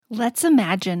Let's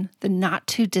imagine the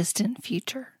not-too-distant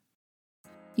future.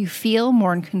 You feel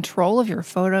more in control of your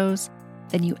photos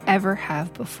than you ever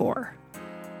have before.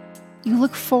 You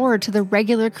look forward to the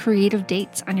regular creative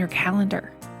dates on your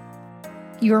calendar.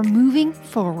 You are moving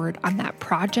forward on that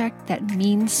project that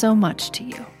means so much to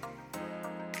you.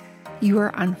 You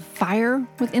are on fire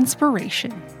with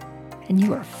inspiration, and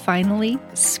you are finally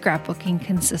scrapbooking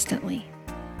consistently.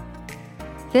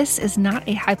 This is not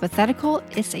a hypothetical,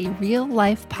 it's a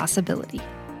real-life possibility.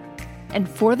 And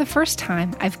for the first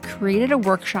time, I've created a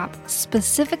workshop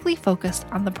specifically focused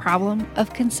on the problem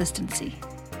of consistency.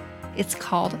 It's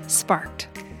called Sparked,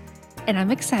 and I'm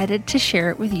excited to share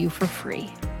it with you for free.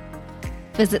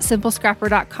 Visit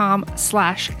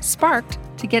simplescrapper.com/sparked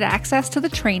to get access to the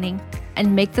training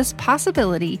and make this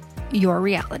possibility your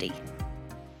reality.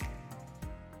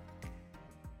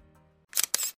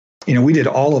 We did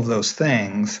all of those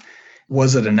things.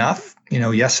 Was it enough?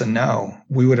 Yes and no.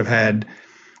 We would have had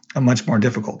a much more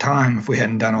difficult time if we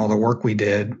hadn't done all the work we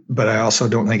did. But I also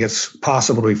don't think it's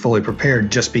possible to be fully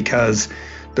prepared just because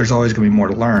there's always going to be more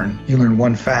to learn. You learn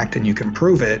one fact and you can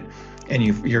prove it and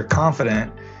you're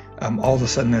confident. All of a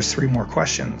sudden, there's 3 more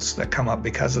questions that come up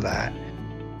because of that.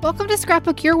 Welcome to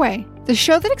Scrapbook Your Way, the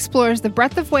show that explores the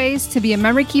breadth of ways to be a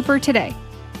memory keeper today.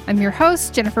 I'm your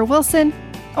host, Jennifer Wilson,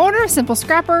 owner of Simple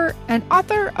Scrapper and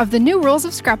author of The New Rules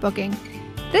of Scrapbooking.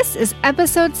 This is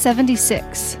episode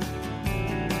 76.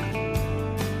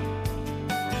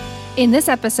 In this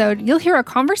episode, you'll hear a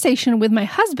conversation with my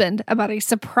husband about a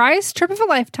surprise trip of a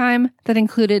lifetime that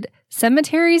included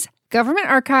cemeteries, government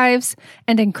archives,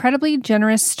 and incredibly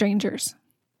generous strangers.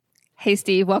 Hey,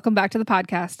 Steve, welcome back to the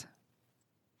podcast.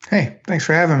 Hey, thanks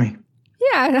for having me.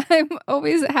 Yeah, I'm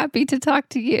always happy to talk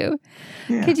to you.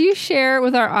 Yeah. Could you share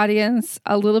with our audience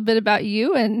a little bit about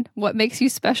you and what makes you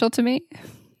special to me?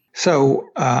 So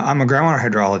I'm a groundwater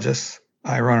hydrologist.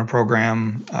 I run a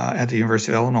program at the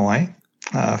University of Illinois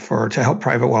to help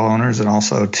private well owners and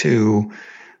also to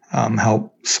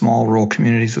help small rural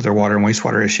communities with their water and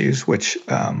wastewater issues, which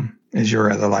is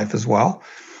your other life as well.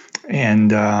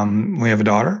 And we have a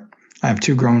daughter. I have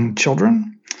 2 grown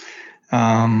children.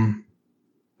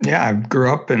 I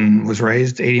grew up and was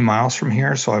raised 80 miles from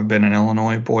here, so I've been an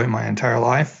Illinois boy my entire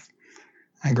life.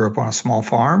 I grew up on a small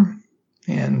farm,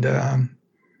 and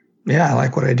I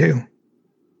like what I do.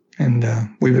 And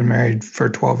we've been married for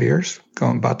 12 years,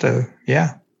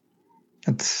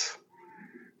 that's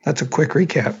a quick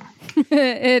recap.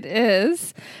 It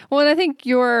is. Well, and I think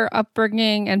your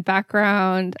upbringing and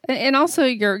background, and also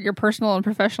your personal and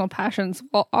professional passions,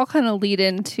 will all kind of lead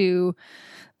into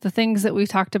the things that we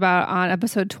talked about on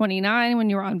episode 29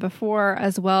 when you were on before,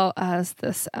 as well as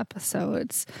this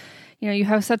episode. You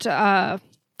have such a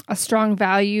strong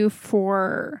value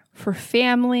for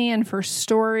family and for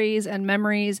stories and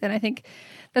memories. And I think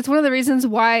that's one of the reasons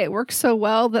why it works so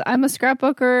well that I'm a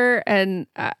scrapbooker and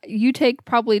you take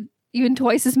probably even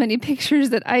twice as many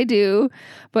pictures that I do,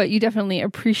 but you definitely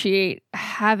appreciate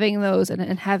having those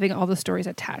and having all the stories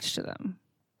attached to them.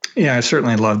 Yeah, I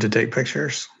certainly love to take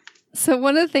pictures. So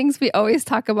one of the things we always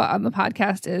talk about on the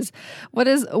podcast is, what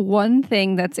is one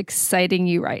thing that's exciting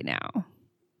you right now?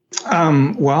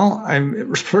 Well,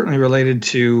 I'm certainly related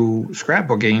to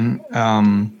scrapbooking.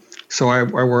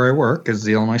 Where I work is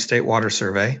the Illinois State Water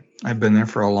Survey. I've been there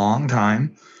for a long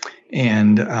time.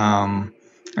 And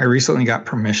I recently got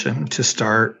permission to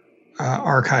start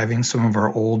archiving some of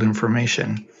our old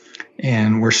information.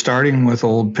 And we're starting with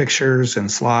old pictures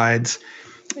and slides.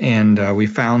 And we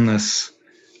found this,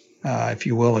 if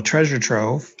you will, a treasure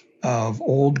trove of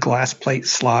old glass plate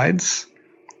slides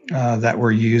that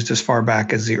were used as far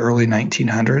back as the early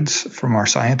 1900s from our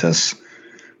scientists.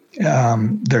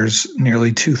 There's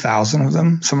nearly 2,000 of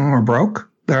them. Some of them are broke.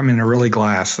 They're really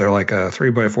glass. They're like a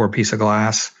 3x4 piece of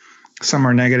glass. Some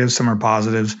are negatives, some are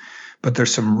positives, but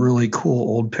there's some really cool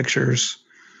old pictures.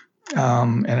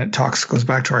 And it goes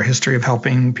back to our history of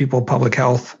helping people, public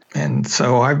health. And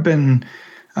so I've been,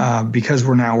 because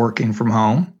we're now working from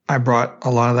home, I brought a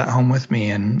lot of that home with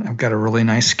me, and I've got a really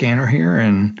nice scanner here,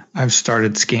 and I've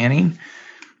started scanning,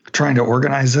 trying to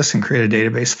organize this and create a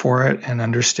database for it and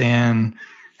understand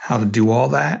how to do all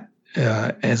that.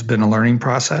 It's been a learning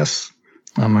process.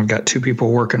 I've got 2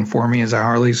 people working for me as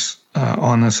hourlies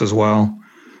on this as well.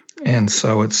 And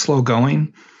so it's slow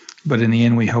going, but in the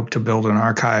end, we hope to build an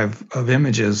archive of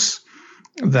images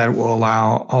that will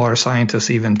allow all our scientists,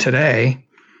 even today,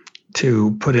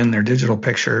 to put in their digital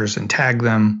pictures and tag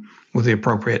them with the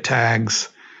appropriate tags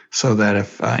so that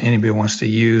if anybody wants to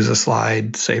use a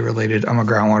slide, say related, I'm a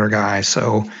groundwater guy,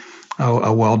 so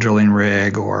a well drilling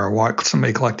rig or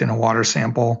somebody collecting a water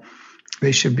sample,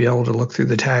 they should be able to look through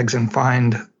the tags and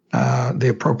find the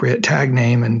appropriate tag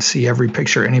name and see every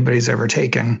picture anybody's ever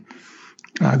taken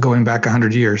going back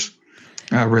 100 years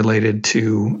related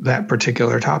to that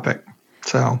particular topic.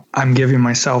 So I'm giving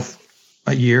myself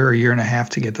a year and a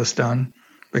half to get this done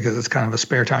because it's kind of a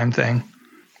spare time thing.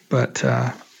 But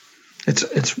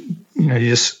it's you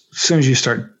just as soon as you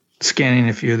start scanning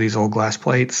a few of these old glass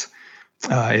plates,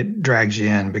 it drags you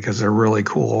in because they're really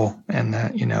cool, and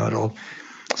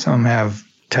some of them have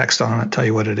text on it, tell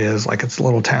you what it is. Like it's a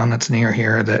little town that's near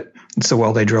here that it's the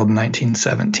well they drilled in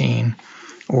 1917,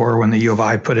 or when the U of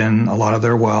I put in a lot of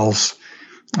their wells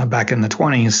back in the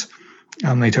 20s.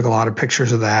 They took a lot of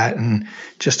pictures of that, and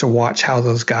just to watch how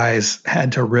those guys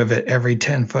had to rivet every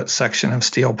 10-foot section of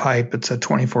steel pipe. It's a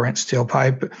 24-inch steel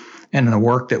pipe, and the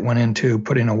work that went into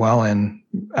putting a well in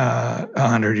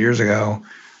 100 years ago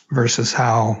versus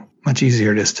how much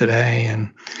easier it is today.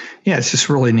 And yeah, it's just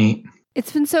really neat.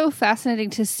 It's been so fascinating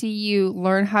to see you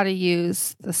learn how to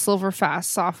use the Silverfast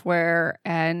software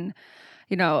and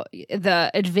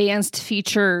the advanced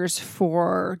features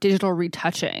for digital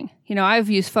retouching. I've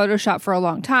used Photoshop for a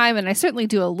long time, and I certainly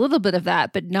do a little bit of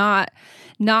that, but not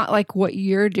like what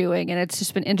you're doing. And it's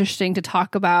just been interesting to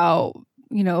talk about,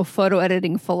 photo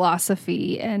editing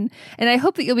philosophy. And I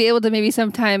hope that you'll be able to maybe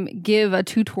sometime give a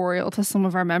tutorial to some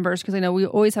of our members, because I know we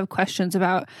always have questions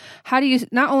about how do you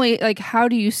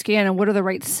scan and what are the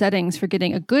right settings for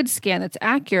getting a good scan that's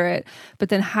accurate, but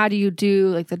then how do you do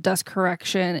like the dust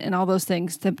correction and all those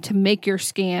things to make your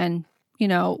scan,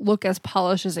 look as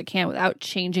polished as it can without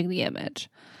changing the image.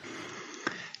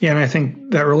 Yeah, and I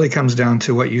think that really comes down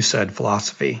to what you said,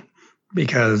 philosophy,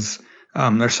 because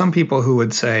there's some people who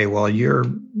would say, well, you're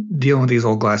dealing with these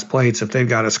old glass plates. If they've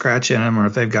got a scratch in them or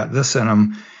if they've got this in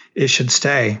them, it should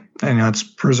stay. And it's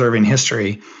preserving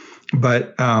history.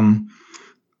 But,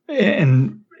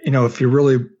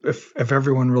 if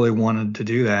everyone really wanted to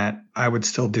do that, I would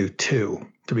still do two,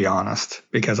 to be honest,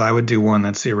 because I would do one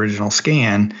that's the original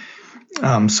scan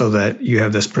so that you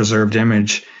have this preserved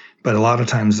image, but a lot of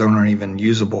times those aren't even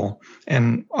usable.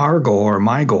 And our goal, or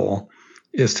my goal,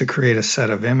 is to create a set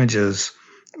of images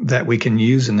that we can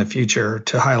use in the future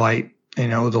to highlight,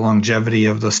 the longevity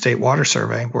of the State Water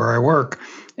Survey where I work,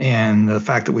 and the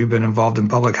fact that we've been involved in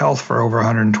public health for over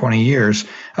 120 years.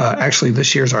 Actually,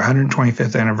 this year's our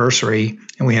 125th anniversary,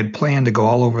 and we had planned to go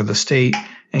all over the state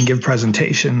and give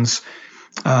presentations.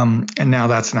 And now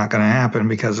that's not going to happen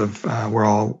because of we're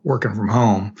all working from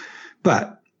home.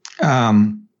 But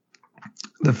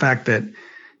the fact that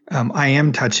I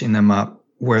am touching them up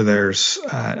where there's,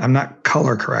 I'm not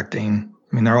color correcting.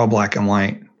 I mean, they're all black and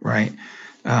white, right?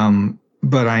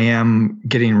 But I am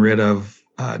getting rid of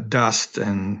dust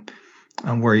and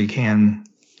where you can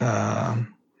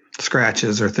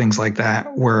scratches or things like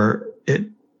that, where it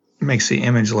makes the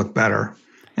image look better.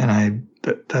 And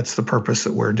that's the purpose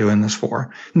that we're doing this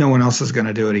for. No one else is going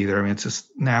to do it either. I mean, it's just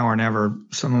now or never.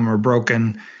 Some of them are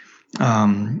broken.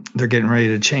 They're getting ready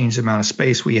to change the amount of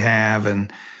space we have,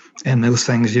 and those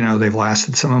things, they've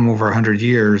lasted, some of them over 100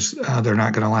 years. They're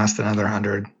not going to last another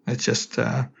 100. It's just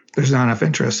there's not enough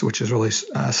interest, which is really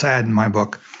sad in my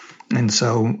book. And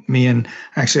so I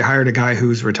actually hired a guy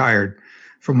who's retired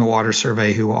from the Water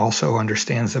Survey who also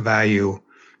understands the value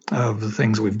of the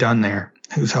things we've done there,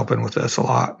 who's helping with this a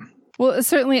lot. Well, it's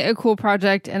certainly a cool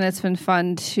project, and it's been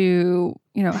fun to,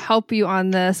 help you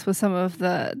on this with some of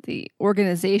the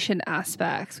organization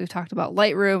aspects. We've talked about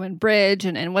Lightroom and Bridge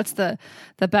and what's the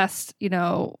best,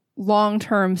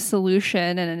 long-term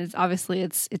solution. And it's obviously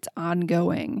it's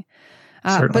ongoing.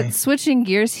 But switching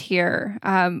gears here,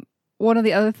 one of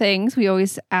the other things we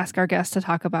always ask our guests to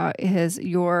talk about is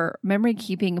your memory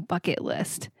keeping bucket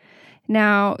list.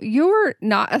 Now, you're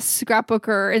not a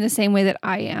scrapbooker in the same way that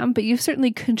I am, but you've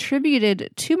certainly contributed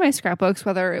to my scrapbooks,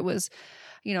 whether it was,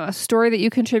 a story that you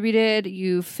contributed,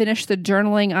 you finished the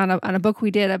journaling on a book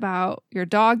we did about your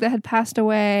dog that had passed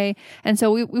away. And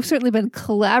so we've certainly been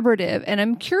collaborative. And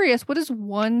I'm curious, what is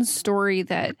one story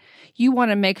that you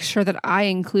want to make sure that I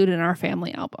include in our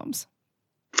family albums?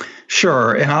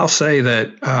 Sure. And I'll say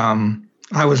that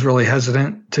I was really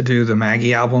hesitant to do the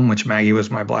Maggie album, which Maggie was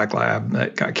my black lab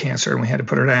that got cancer and we had to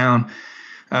put her down.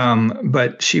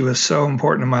 But she was so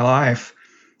important in my life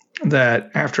that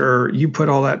after you put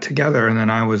all that together and then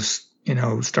I was,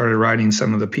 started writing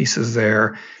some of the pieces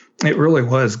there, it really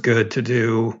was good to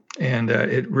do. And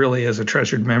it really is a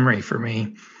treasured memory for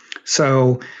me.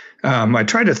 So I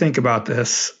tried to think about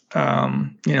this,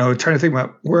 trying to think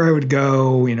about where I would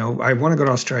go. I want to go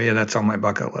to Australia. That's on my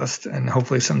bucket list. And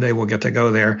hopefully someday we'll get to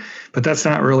go there. But that's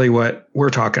not really what we're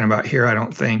talking about here, I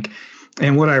don't think.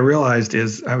 And what I realized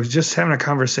is I was just having a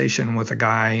conversation with a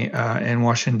guy in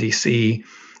Washington, D.C.,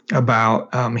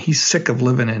 about he's sick of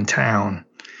living in town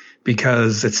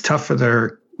because it's tough for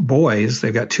their boys.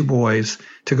 They've got 2 boys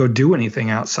to go do anything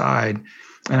outside.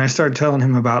 And I started telling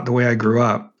him about the way I grew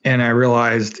up. And I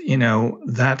realized,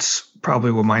 that's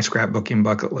probably what my scrapbooking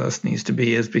bucket list needs to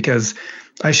be, is because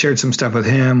I shared some stuff with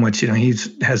him, which, he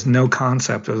has no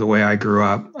concept of the way I grew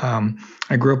up.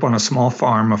 I grew up on a small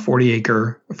farm, a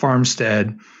 40-acre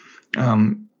farmstead,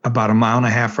 about a mile and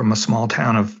a half from a small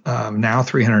town of now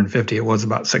 350. It was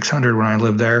about 600 when I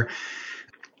lived there.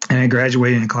 And I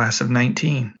graduated in a class of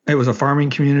 19. It was a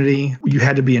farming community. You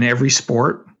had to be in every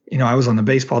sport. I was on the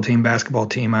baseball team, basketball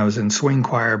team. I was in swing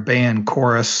choir, band,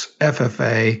 chorus,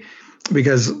 FFA,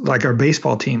 because like our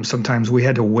baseball team, sometimes we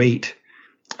had to wait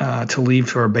to leave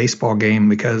for a baseball game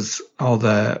because all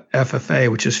the FFA,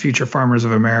 which is Future Farmers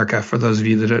of America, for those of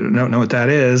you that don't know what that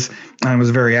is, I was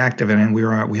very active in it.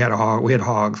 We had hogs, we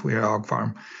had a hog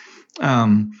farm.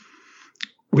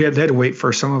 They had to wait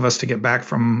for some of us to get back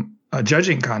from a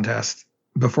judging contest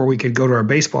before we could go to our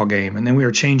baseball game. And then we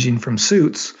were changing from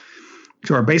suits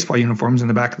to our baseball uniforms in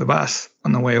the back of the bus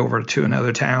on the way over to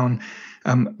another town.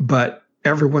 But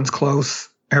everyone's close,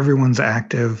 everyone's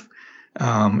active,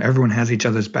 everyone has each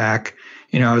other's back.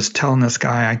 I was telling this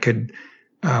guy I could,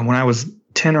 when I was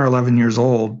 10 or 11 years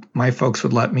old, my folks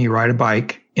would let me ride a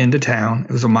bike into town.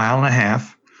 It was a mile and a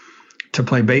half to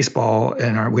play baseball.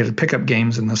 And we had pickup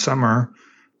games in the summer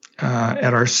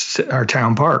at our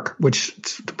town park, which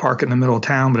is the park in the middle of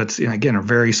town, but it's, again, a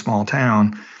very small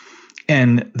town.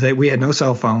 And we had no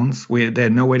cell phones. They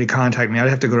had no way to contact me. I'd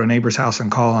have to go to a neighbor's house and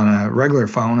call on a regular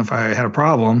phone if I had a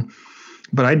problem.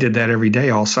 But I did that every day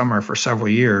all summer for several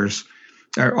years,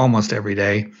 or almost every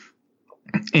day.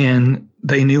 And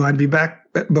they knew I'd be back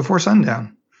before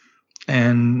sundown.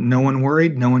 And no one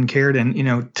worried, no one cared.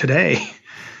 And, today,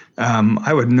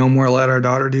 I would no more let our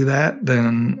daughter do that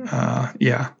than,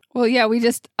 yeah. Well, yeah, we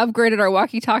just upgraded our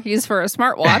walkie-talkies for a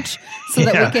smartwatch so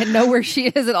that we can know where she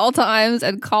is at all times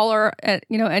and call her at,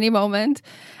 any moment.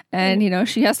 And,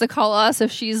 she has to call us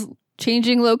if she's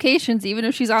changing locations, even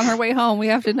if she's on her way home. We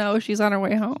have to know she's on her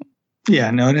way home.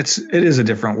 Yeah, no, and it is a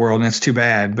different world, and it's too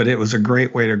bad, but it was a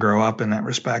great way to grow up in that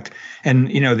respect. And,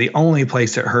 the only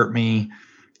place that hurt me,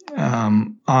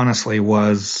 honestly,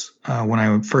 was when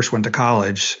I first went to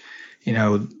college.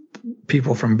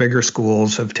 People from bigger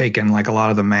schools have taken like a lot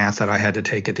of the math that I had to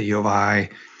take at the U of I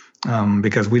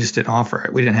because we just didn't offer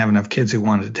it. We didn't have enough kids who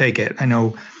wanted to take it. I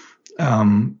know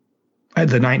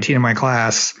the 19 in my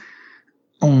class,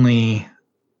 only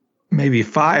maybe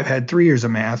 5 had 3 years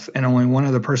of math, and only one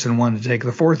other person wanted to take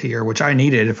the 4th year, which I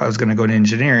needed if I was going to go to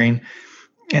engineering.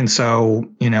 And so,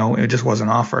 it just wasn't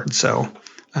offered. So,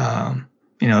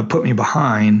 it put me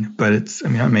behind, but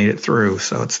I made it through.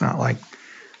 So it's not like,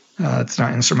 it's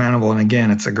not insurmountable. And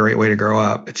again, it's a great way to grow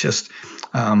up. It's just,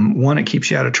 one, it keeps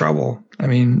you out of trouble.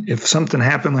 If something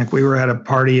happened, like we were at a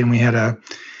party and we had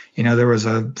there was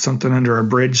something under a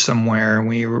bridge somewhere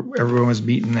and everyone was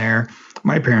meeting there.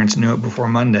 My parents knew it before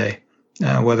Monday,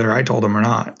 whether I told them or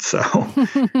not. So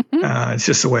it's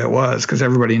just the way it was because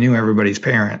everybody knew everybody's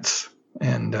parents.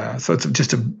 And so it's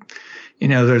just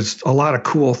there's a lot of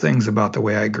cool things about the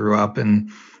way I grew up. And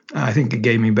I think it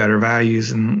gave me better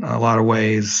values in a lot of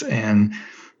ways. And,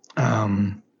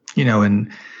 and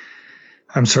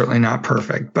I'm certainly not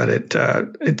perfect, but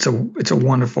it's a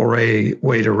wonderful way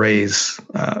to raise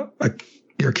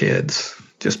your kids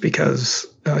just because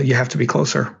you have to be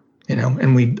closer,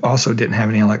 and we also didn't have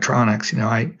any electronics.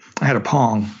 I had a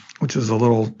Pong, which was a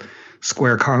little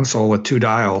square console with 2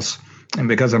 dials. And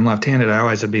because I'm left-handed, I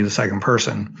always had to be the second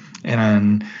person.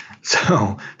 And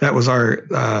so that was our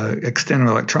extent of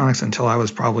electronics until I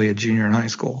was probably a junior in high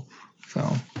school. So,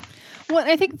 well,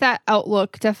 I think that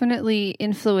outlook definitely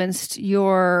influenced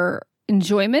your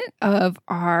enjoyment of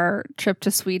our trip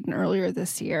to Sweden earlier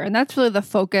this year. And that's really the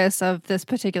focus of this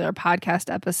particular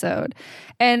podcast episode.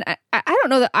 And I don't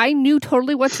know that I knew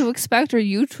totally what to expect or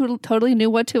you totally knew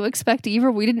what to expect either.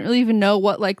 We didn't really even know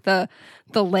what like the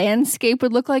landscape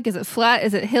would look like. Is it flat?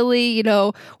 Is it hilly?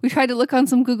 We tried to look on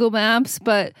some Google Maps,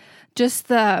 but just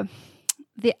the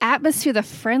atmosphere, the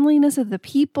friendliness of the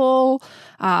people,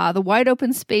 the wide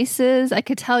open spaces. I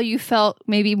could tell you felt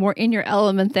maybe more in your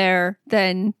element there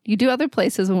than you do other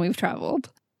places when we've traveled.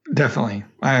 Definitely.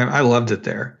 I loved it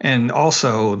there. And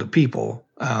also the people.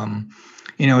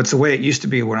 It's the way it used to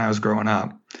be when I was growing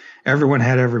up. Everyone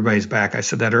had everybody's back. I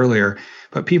said that earlier,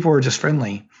 but people were just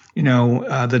friendly.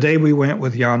 The day we went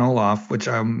with Jan Olaf, which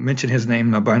I mentioned his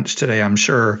name a bunch today, I'm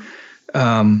sure,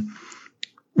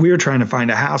 we were trying to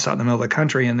find a house out in the middle of the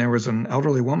country, and there was an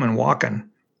elderly woman walking,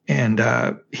 and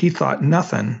he thought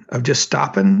nothing of just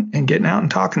stopping and getting out and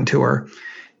talking to her.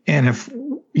 And if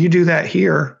you do that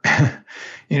here,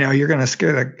 you're going to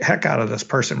scare the heck out of this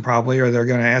person probably, or they're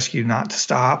going to ask you not to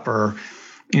stop, or,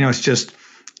 it's just,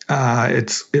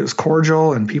 it was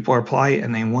cordial and people are polite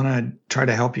and they want to try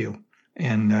to help you.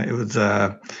 And it was,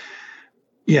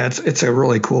 it's a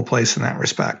really cool place in that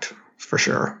respect, for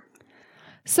sure.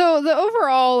 So the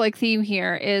overall theme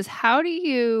here is, how do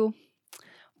you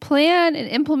plan and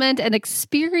implement and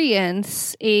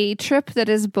experience a trip that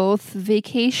is both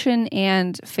vacation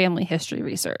and family history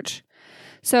research?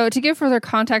 So to give further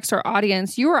context to our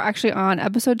audience, you were actually on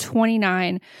episode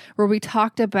 29, where we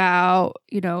talked about,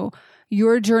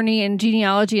 your journey in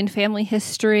genealogy and family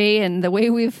history, and the way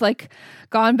we've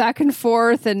gone back and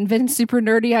forth and been super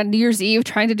nerdy on New Year's Eve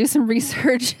trying to do some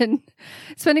research and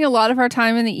spending a lot of our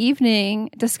time in the evening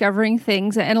discovering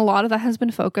things. And a lot of that has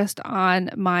been focused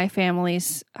on my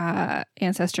family's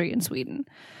ancestry in Sweden.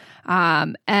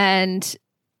 And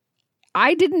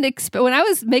I didn't expect, when I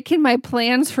was making my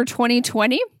plans for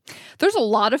 2020, there's a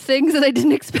lot of things that I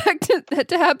didn't expect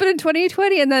to happen in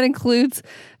 2020. And that includes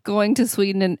going to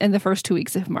Sweden in the first 2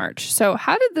 weeks of March. So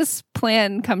how did this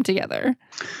plan come together?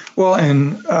 Well,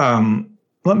 and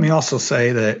let me also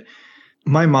say that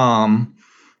my mom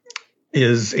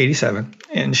is 87,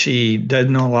 and she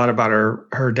doesn't know a lot about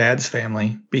her dad's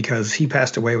family because he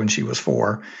passed away when she was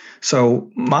 4. So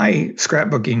my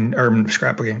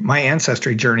my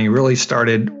ancestry journey really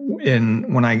started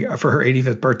for her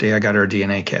 85th birthday, I got her a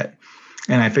DNA kit,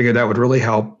 and I figured that would really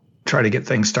help try to get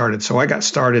things started. So I got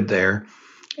started there,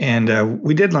 and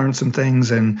we did learn some things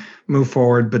and move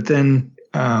forward. But then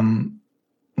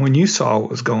when you saw what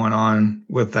was going on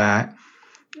with that,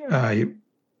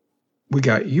 we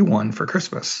got you one for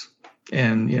Christmas,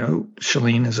 and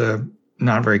Shalene is a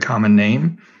not very common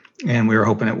name. And we were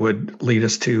hoping it would lead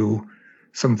us to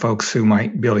some folks who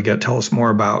might be able to tell us more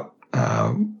about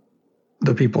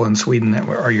the people in Sweden that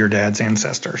are your dad's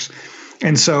ancestors.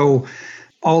 And so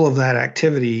all of that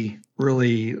activity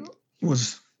really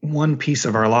was one piece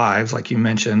of our lives, like you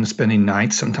mentioned, spending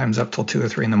nights, sometimes up till 2 or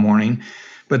 3 in the morning.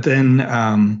 But then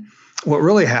what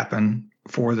really happened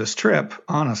for this trip,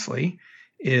 honestly,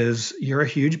 is you're a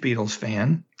huge Beatles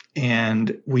fan.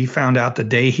 And we found out the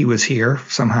day he was here,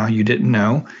 somehow you didn't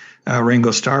know,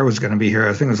 Ringo Starr was going to be here.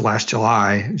 I think it was last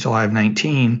July of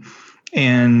 19,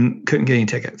 and couldn't get any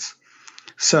tickets.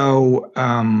 So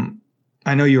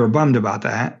I know you were bummed about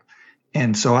that.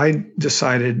 And so I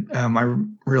decided, I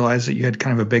realized that you had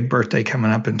kind of a big birthday coming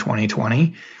up in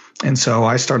 2020. And so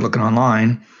I started looking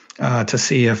online to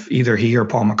see if either he or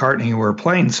Paul McCartney were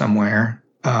playing somewhere.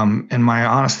 And my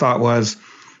honest thought was,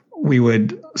 we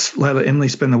would let Emily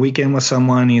spend the weekend with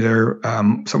someone, either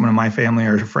someone in my family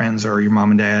or friends or your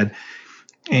mom and dad,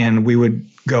 and we would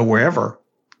go wherever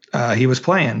he was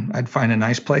playing. I'd find a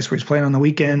nice place where he's playing on the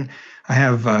weekend.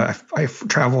 I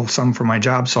travel some for my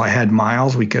job, so I had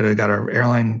miles. We could have got our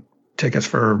airline tickets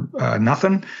for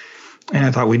nothing, and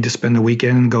I thought we'd just spend the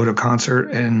weekend and go to a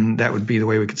concert, and that would be the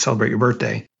way we could celebrate your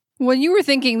birthday. When you were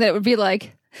thinking that it would be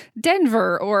like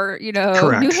Denver or,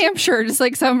 Correct. New Hampshire, just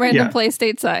like some random place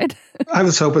stateside. I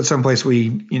was hoping someplace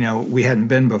we hadn't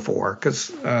been before,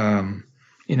 because,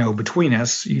 between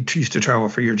us, you used to travel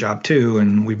for your job too,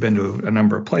 and we've been to a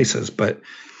number of places. But,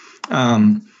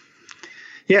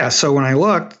 so when I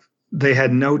looked, they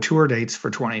had no tour dates for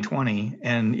 2020,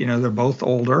 and, they're both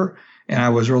older, and I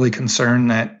was really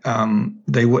concerned that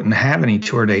they wouldn't have any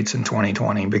tour dates in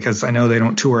 2020, because I know they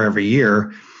don't tour every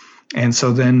year. And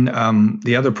so then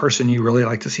the other person you really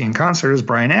like to see in concert is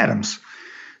Bryan Adams.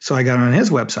 So I got on his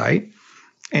website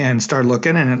and started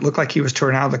looking, and it looked like he was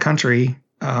touring out of the country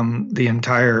the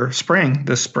entire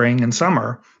this spring and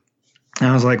summer. And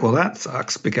I was like, well, that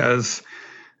sucks, because,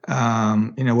 what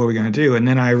are we going to do? And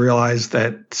then I realized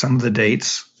that some of the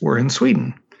dates were in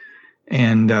Sweden.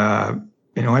 And,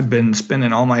 I'd been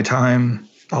spending all my time,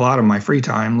 a lot of my free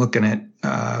time, looking at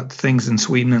things in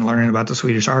Sweden and learning about the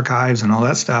Swedish archives and all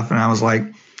that stuff. And I was like,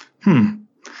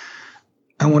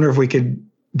 I wonder if we could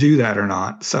do that or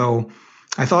not. So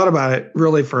I thought about it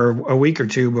really for a week or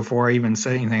two before I even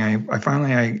said anything. I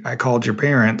finally called your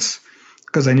parents,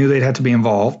 because I knew they'd have to be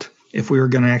involved if we were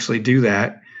going to actually do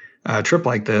that trip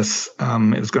like this.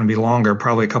 It was going to be longer,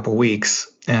 probably a couple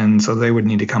weeks. And so they would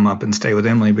need to come up and stay with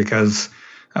Emily, because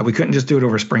we couldn't just do it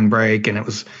over spring break. And it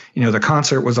was, the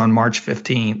concert was on March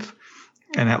 15th.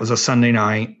 And that was a Sunday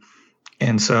night.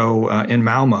 And so in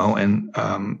Malmo, and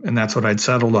that's what I'd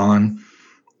settled on.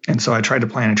 And so I tried to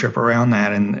plan a trip around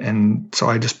that. And so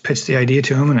I just pitched the idea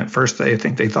to them. And at first I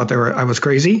think they thought I was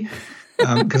crazy,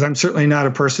 because I'm certainly not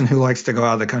a person who likes to go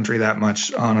out of the country that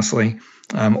much, honestly,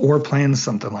 or plan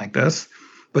something like this.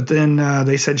 But then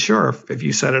they said, sure, if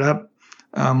you set it up,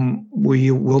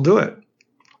 we'll do it.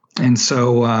 And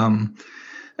so, and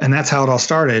that's how it all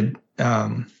started.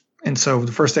 And so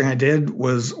the first thing I did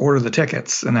was order the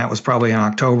tickets, and that was probably in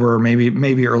October,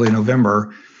 maybe early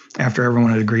November, after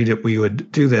everyone had agreed that we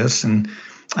would do this. And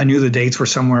I knew the dates were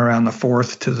somewhere around the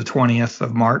 4th to the 20th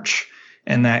of March,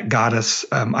 and that got us.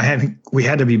 We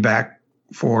had to be back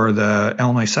for the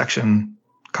Illinois section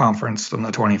conference on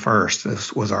the 21st.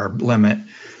 This was our limit,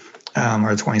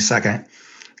 or the 22nd.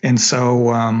 And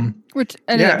so, which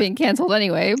ended up being canceled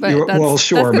anyway. But that's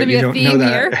but you don't know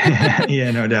that. Yeah,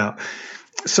 no doubt.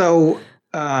 So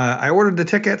I ordered the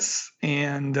tickets,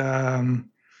 and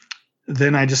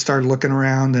then I just started looking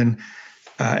around and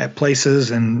at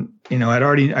places, and I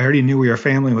already knew where your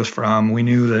family was from. We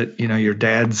knew that your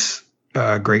dad's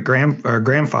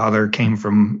grandfather came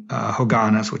from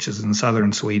Höganäs, which is in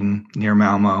southern Sweden near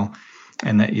Malmö,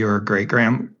 and that your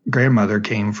grandmother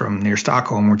came from near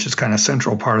Stockholm, which is kind of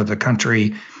central part of the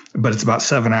country, but it's about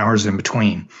 7 hours in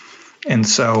between. And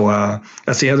so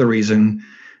that's the other reason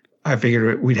I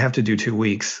figured we'd have to do 2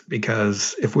 weeks,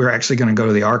 because if we're actually going to go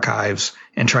to the archives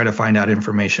and try to find out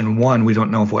information, one, we don't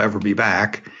know if we'll ever be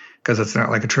back, because it's not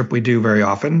like a trip we do very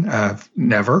often.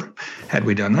 Never had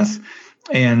we done this.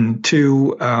 And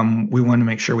two, we wanted to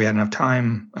make sure we had enough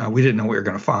time. We didn't know what we were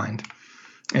going to find.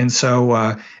 And so,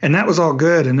 and that was all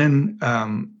good. And then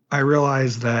I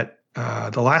realized that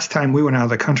the last time we went out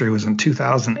of the country was in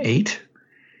 2008,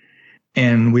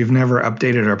 and we've never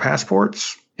updated our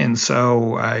passports. And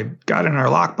so I got in our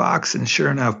lockbox, and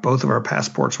sure enough, both of our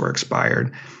passports were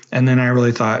expired. And then I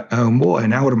really thought, oh boy,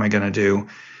 now what am I going to do?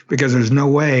 Because there's no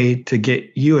way to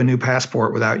get you a new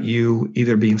passport without you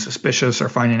either being suspicious or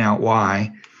finding out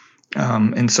why.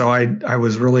 And so I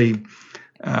was really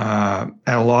at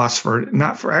a loss for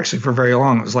very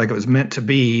long. It was like it was meant to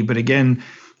be. But again,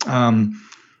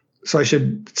 so I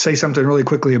should say something really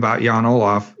quickly about Jan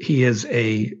Olaf. He is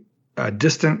a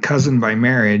distant cousin by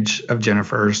marriage of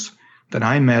Jennifer's that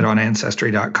I met on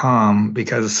Ancestry.com,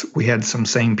 because we had some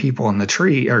same people in the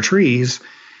trees.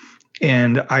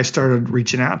 And I started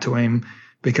reaching out to him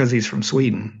because he's from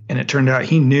Sweden. And it turned out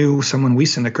he knew someone we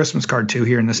sent a Christmas card to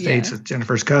here in the States,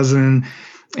 Jennifer's cousin.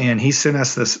 And he sent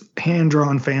us this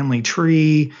hand-drawn family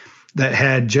tree that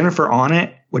had Jennifer on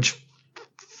it, which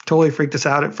totally freaked us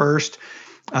out at first.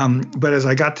 But as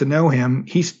I got to know him,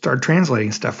 he started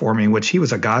translating stuff for me, which he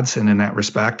was a godsend in that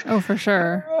respect. Oh, for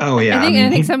sure. Oh, yeah. I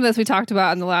think some of this we talked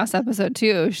about in the last episode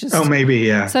too. It's just maybe,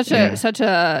 yeah. Such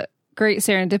a great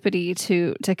serendipity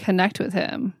to connect with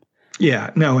him.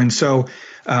 Yeah, no. And so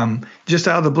just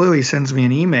out of the blue, he sends me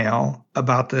an email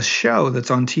about this show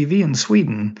that's on TV in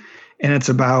Sweden. And it's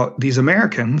about these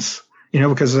Americans,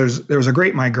 because there was a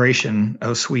great migration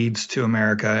of Swedes to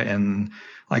America in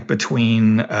like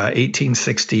between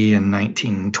 1860 and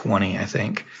 1920, I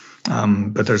think.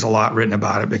 But there's a lot written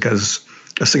about it, because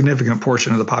a significant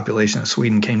portion of the population of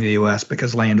Sweden came to the U.S.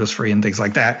 because land was free and things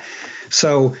like that.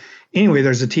 So anyway,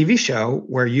 there's a TV show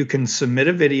where you can submit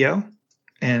a video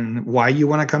and why you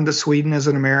want to come to Sweden as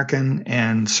an American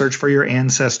and search for your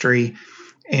ancestry.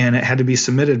 And it had to be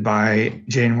submitted by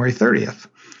January 30th.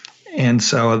 And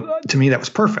so to me, that was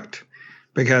perfect,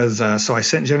 because so I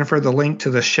sent Jennifer the link to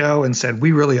the show and said,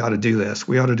 we really ought to do this.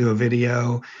 We ought to do a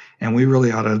video, and we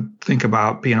really ought to think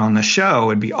about being on the show.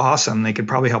 It'd be awesome. They could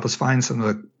probably help us find some of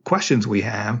the questions we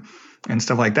have and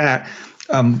stuff like that.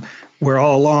 Where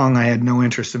all along I had no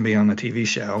interest in being on the TV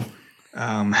show.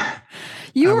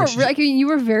 You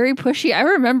were very pushy. I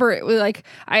remember it was like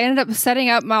I ended up setting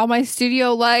up all my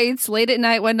studio lights late at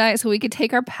night one night so we could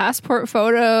take our passport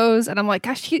photos. And I'm like,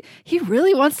 gosh, he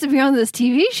really wants to be on this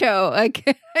TV show. Like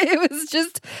it was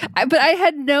just, but I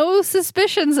had no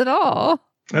suspicions at all.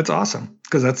 That's awesome,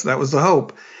 because that was the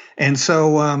hope. And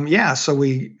so so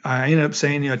I ended up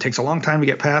saying, it takes a long time to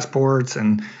get passports,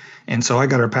 and so I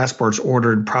got our passports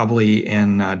ordered probably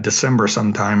in December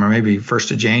sometime, or maybe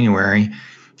 1st of January,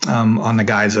 on the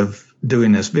guise of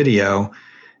doing this video.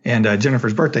 And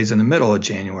Jennifer's birthday's in the middle of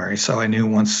January. So I knew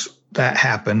once that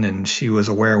happened and she was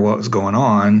aware of what was going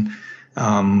on,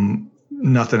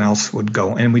 nothing else would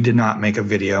go. And we did not make a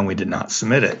video, and we did not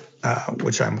submit it,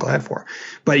 which I'm glad for.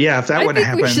 But yeah, if that wouldn't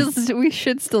happen, we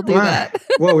should still do that.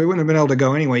 Well, we wouldn't have been able to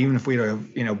go anyway, even if we'd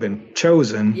have, been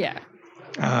chosen. Yeah.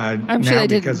 I'm sure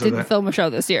they didn't film a show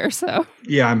this year, so.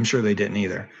 Yeah, I'm sure they didn't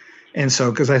either. And so,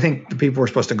 because I think the people were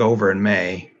supposed to go over in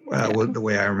May, the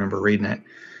way I remember reading it.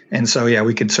 And so, yeah,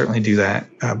 we could certainly do that.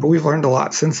 But we've learned a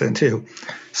lot since then, too.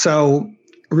 So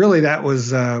really, that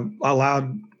was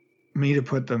allowed me to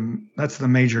put that's the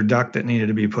major duck that needed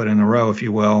to be put in a row, if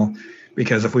you will,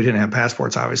 because if we didn't have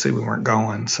passports, obviously we weren't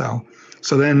going. So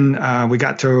then we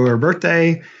got to her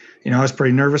birthday. I was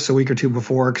pretty nervous a week or two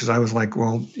before because I was like,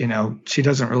 well, she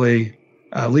doesn't really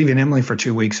leaving Emily for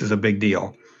 2 weeks is a big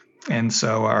deal. And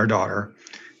so our daughter,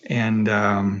 and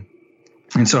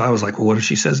so I was like, well, what if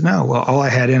she says no? Well, all I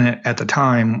had in it at the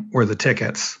time were the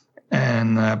tickets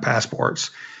and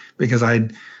passports, because I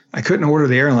couldn't order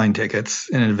the airline tickets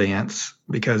in advance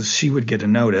because she would get a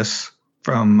notice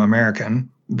from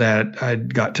American that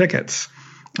I'd got tickets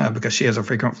because she has a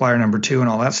frequent flyer number 2 and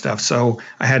all that stuff. So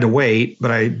I had to wait,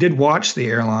 but I did watch the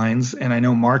airlines, and I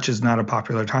know March is not a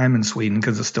popular time in Sweden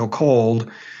because it's still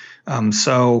cold.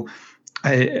 So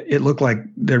it looked like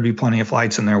there'd be plenty of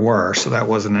flights, and there were, so that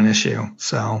wasn't an issue.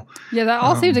 So yeah, that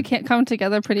all seemed to come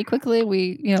together pretty quickly.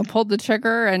 We pulled the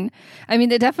trigger, and I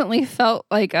mean, it definitely felt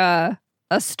like a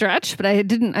stretch, but I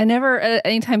never at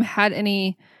any time had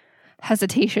any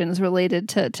hesitations related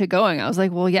to going. I was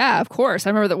like, well, yeah, of course. I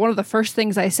remember that one of the first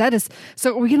things I said is,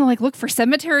 so are we gonna look for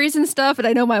cemeteries and stuff? And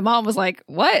I know my mom was like,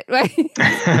 what?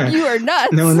 You are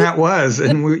nuts. No, and that was,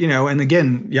 and we, and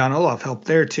again, Jan Olaf helped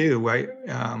there too. I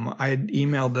had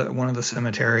emailed one of the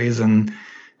cemeteries, and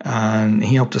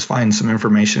he helped us find some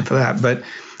information for that. But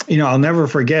I'll never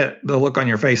forget the look on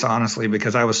your face, honestly,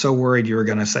 because I was so worried you were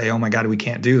going to say, oh my God, we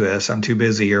can't do this, I'm too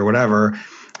busy or whatever.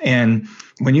 And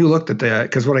when you looked at that,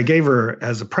 because what I gave her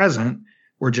as a present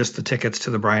were just the tickets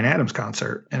to the Bryan Adams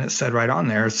concert. And it said right on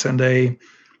there, Sunday,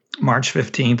 March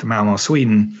 15th, Malmo,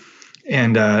 Sweden.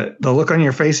 And the look on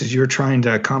your face as you're trying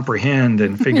to comprehend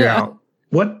and figure out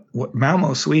what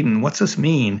Malmo, Sweden, what's this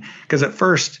mean? Because at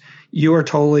first you were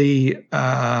totally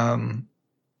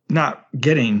not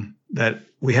getting that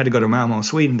we had to go to Malmo,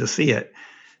 Sweden to see it.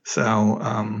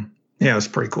 So, it was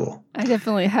pretty cool. I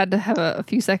definitely had to have a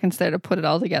few seconds there to put it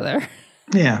all together.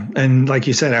 Yeah. And like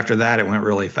you said, after that, it went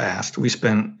really fast. We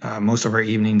spent most of our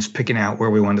evenings picking out where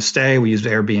we wanted to stay. We used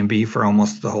Airbnb for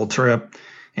almost the whole trip.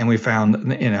 And we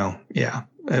found,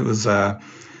 it was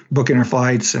booking our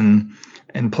flights and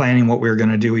planning what we were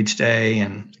going to do each day.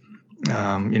 And,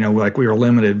 we were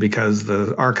limited because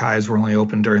the archives were only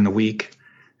open during the week.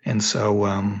 And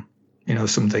so,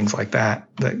 some things like that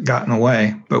got in the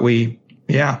way. But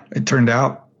it turned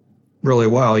out really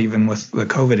well, even with the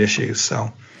COVID issues.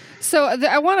 So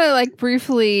I want to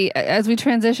briefly, as we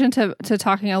transition to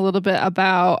talking a little bit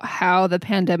about how the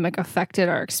pandemic affected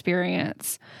our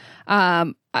experience.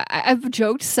 I've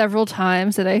joked several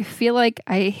times that I feel like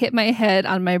I hit my head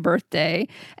on my birthday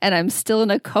and I'm still in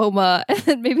a coma, and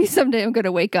then maybe someday I'm going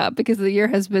to wake up because the year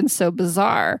has been so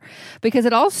bizarre. Because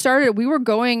it all started, we were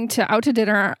going out to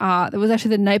dinner. It was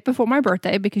actually the night before my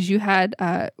birthday because you had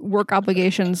work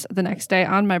obligations the next day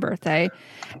on my birthday.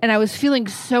 And I was feeling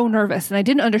so nervous and I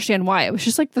didn't understand why. It was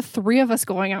just the 3 of us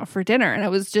going out for dinner, and I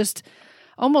was just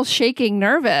almost shaking,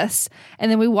 nervous.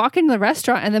 And then we walk into the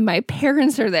restaurant, and then my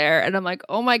parents are there, and I'm like,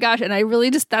 oh my gosh. And I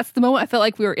really that's the moment I felt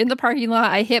like we were in the parking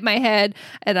lot. I hit my head,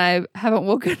 and I haven't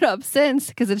woken up since,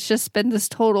 because it's just been this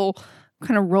total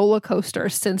kind of roller coaster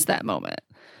since that moment.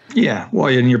 Yeah.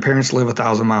 Well, and your parents live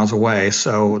 1,000 miles away,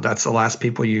 so that's the last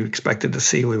people you expected to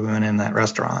see when we went in that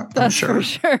restaurant. That's for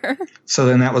sure. So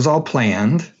then that was all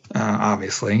planned,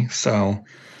 obviously. So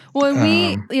well,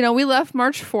 we left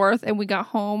March 4th and we got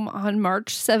home on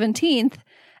March 17th,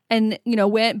 and,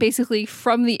 went basically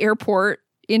from the airport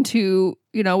into,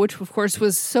 which of course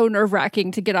was so nerve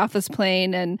wracking to get off this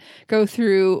plane and go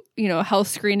through, health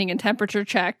screening and temperature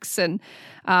checks. And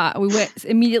we went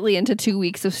immediately into 2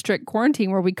 weeks of strict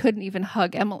quarantine where we couldn't even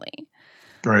hug Emily.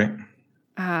 Right.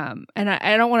 And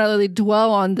I don't want to really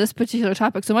dwell on this particular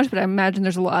topic so much, but I imagine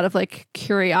there's a lot of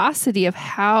curiosity of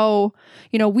how,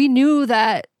 we knew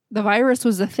that the virus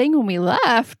was a thing when we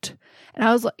left, and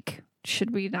I was like,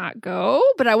 should we not go?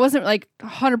 But I wasn't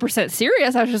 100%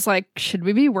 serious. I was just like, should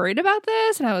we be worried about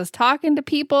this? And I was talking to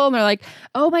people, and they're like,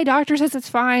 oh, my doctor says it's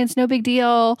fine. It's no big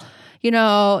deal. It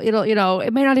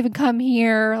may not even come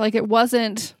here. It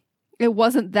wasn't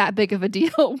that big of a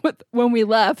deal when we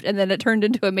left, and then it turned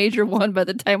into a major one by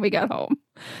the time we got home.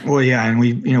 Well, yeah, and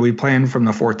we planned from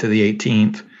the 4th to the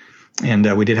 18th,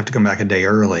 and we did have to come back a day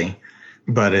early.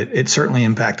 But it certainly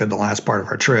impacted the last part of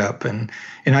our trip. And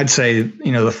I'd say,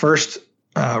 the first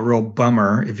real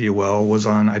bummer, if you will, was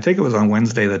I think it was on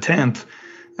Wednesday the 10th.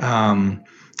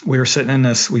 We were sitting in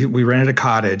this, we rented a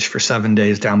cottage for 7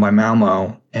 days down by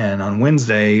Malmo. And on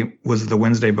Wednesday was the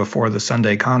Wednesday before the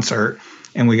Sunday concert.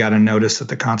 And we got a notice that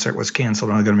the concert was canceled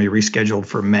and was going to be rescheduled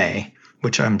for May,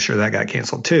 which I'm sure that got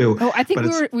canceled too. Oh, I think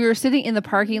we were sitting in the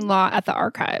parking lot at the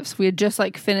archives. We had just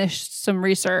finished some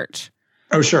research.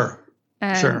 Oh, sure.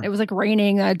 And it was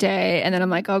raining that day. And then I'm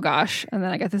like, oh gosh. And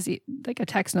then I got this a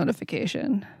text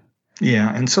notification.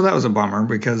 Yeah. And so that was a bummer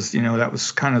because, that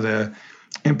was kind of the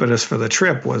impetus for the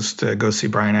trip, was to go see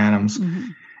Bryan Adams. Mm-hmm.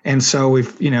 And so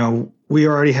we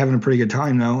were already having a pretty good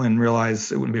time though, and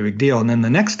realized it wouldn't be a big deal. And then the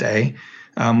next day,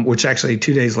 which actually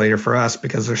 2 days later for us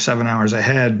because they're 7 hours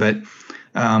ahead, but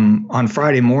on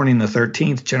Friday morning, the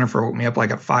 13th, Jennifer woke me up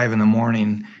like at 5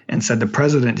 a.m. and said the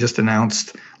president just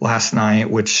announced last night,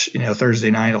 which,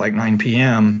 Thursday night at like 9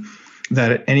 p.m.,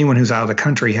 that anyone who's out of the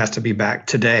country has to be back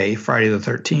today, Friday the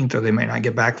 13th, or they may not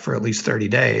get back for at least 30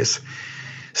 days.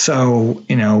 So,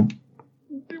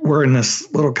 we're in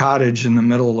this little cottage in the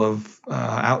middle of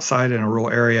outside in a rural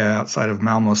area outside of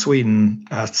Malmo, Sweden,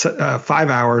 5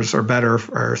 hours or better,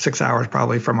 or 6 hours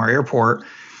probably from our airport.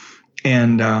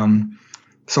 And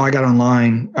so I got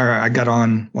online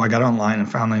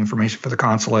and found the information for the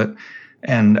consulate.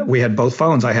 And we had both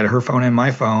phones. I had her phone and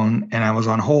my phone, and I was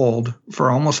on hold for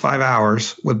almost 5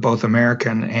 hours with both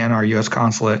American and our U.S.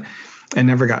 consulate and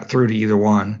never got through to either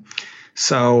one.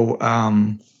 So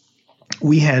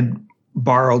we had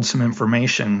borrowed some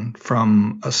information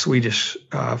from a Swedish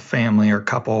family or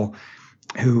couple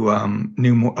who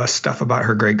knew stuff about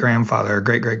her great-grandfather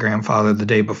the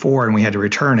day before, and we had to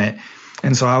return it.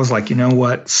 And so I was like, you know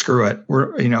what? Screw it.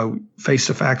 We're, face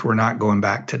the fact we're not going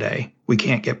back today. We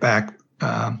can't get back.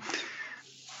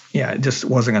 It just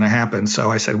wasn't going to happen.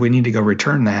 So I said, we need to go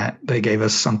return that. They gave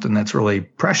us something that's really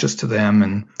precious to them.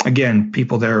 And again,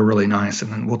 people there are really nice.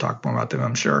 And then we'll talk more about them,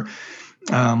 I'm sure,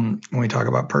 when we talk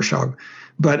about Pershog.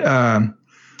 But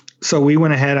so we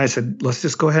went ahead. I said, let's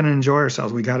just go ahead and enjoy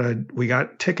ourselves. We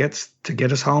got tickets to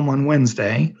get us home on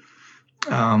Wednesday.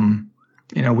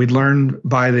 We'd learned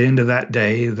by the end of that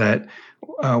day that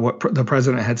what the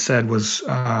president had said was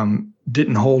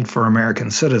didn't hold for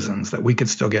American citizens, that we could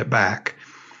still get back.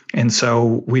 And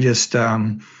so we just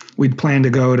we'd planned to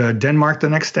go to Denmark the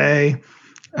next day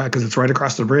because it's right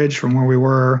across the bridge from where we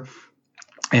were.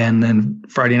 And then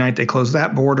Friday night they closed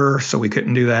that border, so we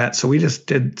couldn't do that. So we just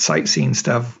did sightseeing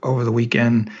stuff over the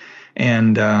weekend.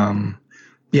 And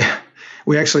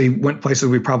we actually went places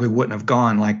we probably wouldn't have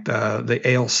gone, like the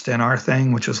Ale Stenar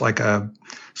thing, which was like a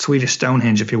Swedish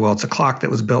Stonehenge, if you will. It's a clock that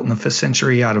was built in the 5th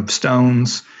century out of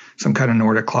stones, some kind of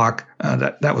Nordic clock.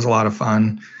 That was a lot of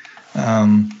fun.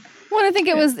 Well, I think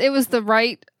it was the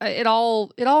right. It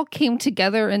all came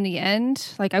together in the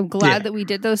end. Like, I'm glad that we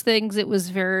did those things. It was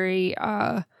very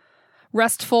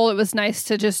restful. It was nice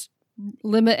to just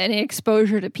limit any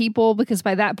exposure to people, because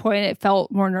by that point it felt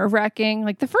more nerve-wracking.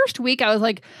 Like the first week I was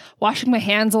like washing my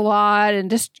hands a lot and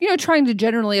just, trying to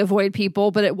generally avoid people,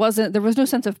 but there was no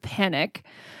sense of panic.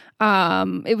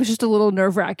 It was just a little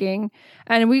nerve-wracking.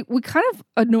 And we kind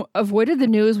of avoided the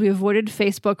news. We avoided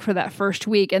Facebook for that first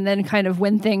week. And then kind of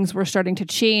when things were starting to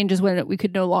change is when we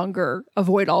could no longer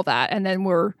avoid all that. And then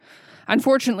we're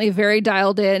unfortunately very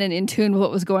dialed in and in tune with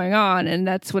what was going on. And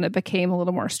that's when it became a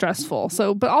little more stressful.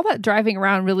 So, but all that driving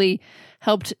around really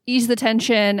helped ease the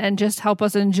tension and just help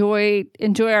us enjoy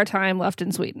our time left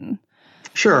in Sweden.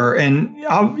 Sure. And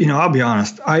I'll be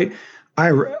honest. I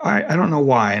don't know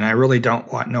why, and I really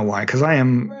don't know why, because I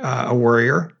am a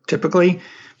worrier typically,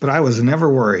 but I was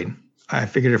never worried. I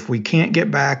figured if we can't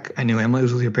get back, I knew Emily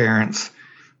was with your parents,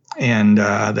 and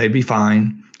they'd be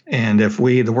fine. And if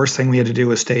the worst thing we had to do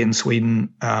was stay in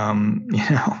Sweden, we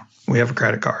have a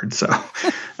credit card, so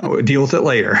we'll deal with it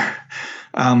later.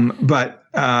 But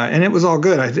it was all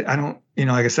good. I don't,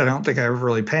 like I said, I don't think I ever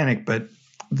really panicked. But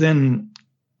then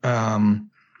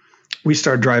we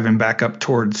started driving back up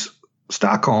towards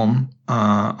Stockholm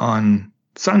on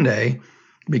Sunday,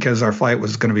 because our flight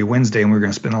was going to be Wednesday and we were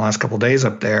going to spend the last couple of days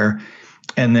up there.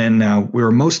 And then we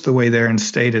were most of the way there and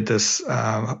stayed at this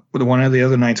one of the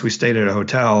other nights we stayed at a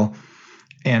hotel,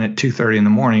 and at 2:30 in the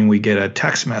morning we get a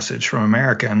text message from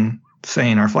American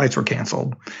saying our flights were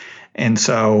canceled. And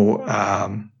so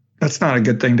that's not a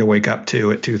good thing to wake up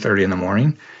to at 2:30 in the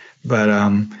morning. But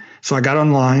so I got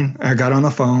online, I got on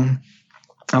the phone.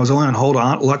 I was only on hold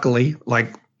on, luckily,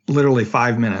 like literally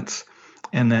 5 minutes.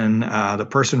 And then the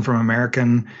person from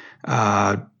American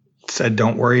said,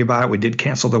 don't worry about it. We did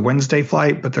cancel the Wednesday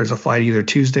flight, but there's a flight either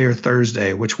Tuesday or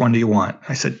Thursday. Which one do you want?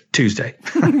 I said, Tuesday.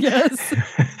 Yes.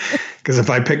 Because if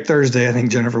I picked Thursday, I think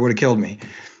Jennifer would have killed me.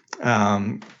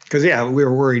 Because, we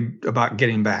were worried about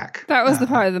getting back. That was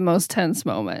probably the most tense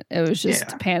moment. It was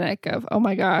just panic of, oh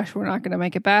my gosh, we're not going to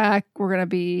make it back. We're going to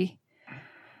be,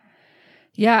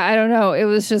 I don't know. It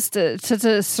was just such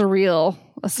a surreal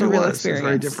experience. It was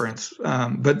very different.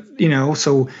 But,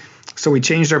 so we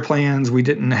changed our plans. We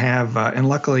didn't have, and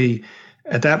luckily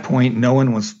at that point, no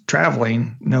one was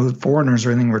traveling. No foreigners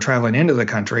or anything were traveling into the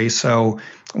country. So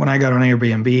when I got on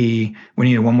Airbnb, we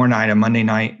needed one more night, a Monday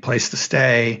night place to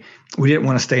stay. We didn't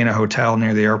want to stay in a hotel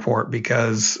near the airport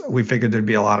because we figured there'd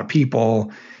be a lot of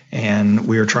people, and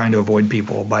we were trying to avoid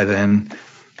people by then.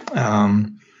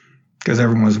 because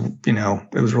everyone was,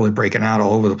 it was really breaking out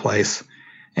all over the place.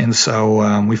 And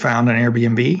so we found an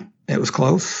Airbnb. It was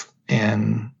close.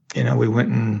 And, we went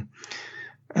and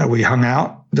we hung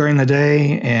out during the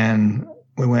day, and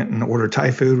we went and ordered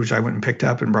Thai food, which I went and picked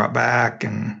up and brought back.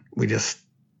 And we just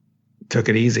took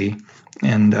it easy.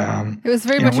 And it was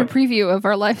very much a preview of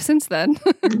our life since then.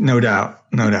 No doubt.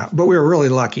 But we were really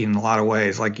lucky in a lot of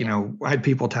ways. Like, I had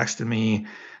people texting me,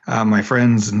 my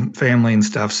friends and family and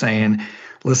stuff, saying,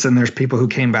 listen, there's people who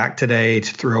came back today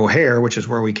through O'Hare, which is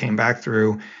where we came back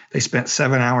through. They spent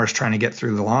 7 hours trying to get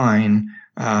through the line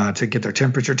to get their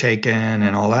temperature taken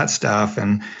and all that stuff.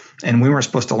 And we weren't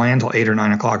supposed to land till 8 or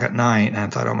 9 o'clock at night. And I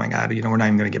thought, oh my God, we're not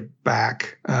even going to get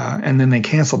back. And then they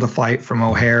canceled the flight from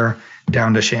O'Hare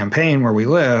down to Champaign where we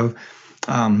live.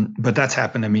 But that's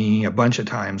happened to me a bunch of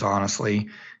times, honestly,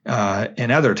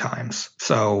 and other times.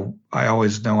 So I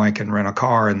always know I can rent a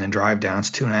car and then drive down.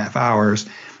 It's 2.5 hours.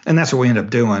 And that's what we ended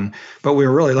up doing. But we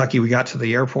were really lucky. We got to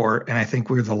the airport, and I think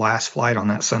we were the last flight on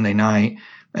that Sunday night,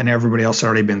 and everybody else had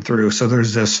already been through. So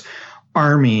there's this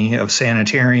army of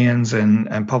sanitarians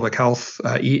and public health,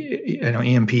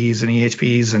 EMPs and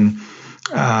EHPs, and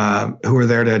who were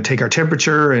there to take our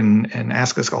temperature and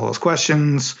ask us all those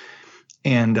questions.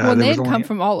 And they had come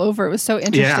from all over. It was so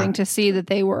interesting to see that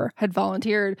they had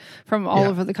volunteered from all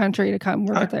over the country to come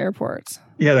work at the airports.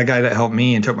 Yeah, the guy that helped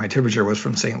me and took my temperature was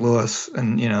from St. Louis,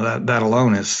 and that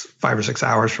alone is 5 or 6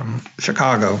 hours from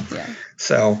Chicago. Yeah.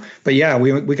 So, but yeah,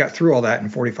 we got through all that in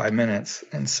 45 minutes,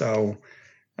 and so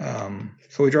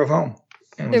we drove home.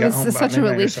 And it was such a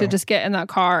relief to just get in that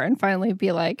car and finally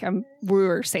be like, we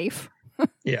were safe.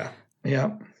 Yeah.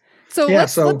 So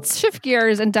let's shift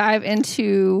gears and dive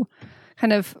into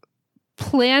kind of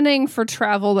planning for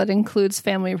travel that includes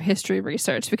family history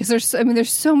research, because there's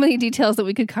so many details that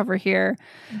we could cover here.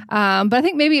 But I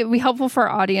think maybe it'd be helpful for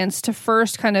our audience to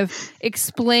first kind of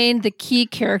explain the key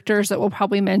characters that we'll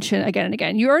probably mention again and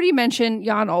again. You already mentioned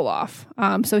Jan Olaf.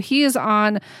 So he is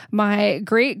on my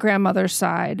great grandmother's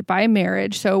side by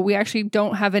marriage. So we actually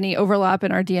don't have any overlap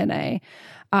in our DNA.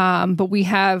 But we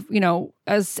have,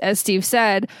 as Steve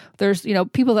said, there's,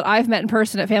 people that I've met in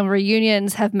person at family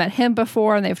reunions have met him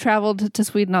before, and they've traveled to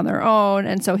Sweden on their own.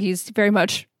 And so he's very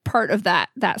much part of that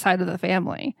side of the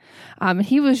family. And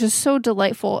he was just so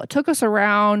delightful. It took us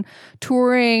around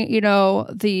touring,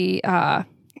 the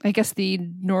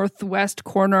northwest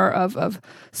corner of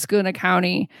Skåne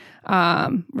County,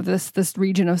 this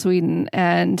region of Sweden.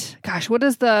 And gosh,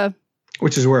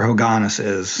 which is where Höganäs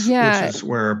is. Yeah. Which is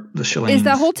where the Schelins. Is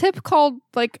that whole tip called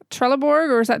like Trelleborg,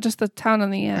 or is that just the town on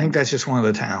the end? I think that's just one of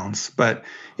the towns. But,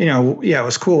 it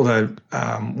was cool to,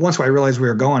 once I realized we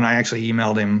were going, I actually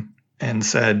emailed him and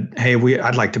said, hey,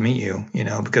 I'd like to meet you,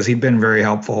 because he'd been very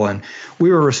helpful. And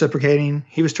we were reciprocating.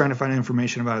 He was trying to find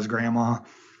information about his grandma,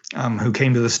 who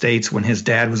came to the States when his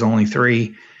dad was only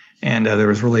 3. And there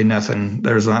was really nothing,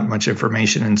 there was not much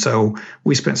information. And so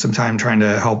we spent some time trying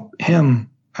to help him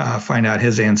find out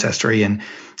his ancestry, and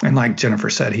like Jennifer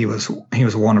said, he was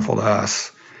wonderful to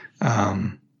us.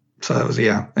 So that was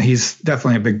he's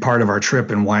definitely a big part of our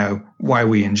trip and why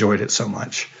we enjoyed it so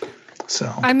much. So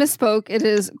I misspoke. It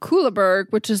is Kullaberg,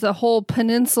 which is the whole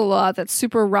peninsula that's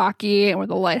super rocky and where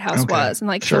the lighthouse was,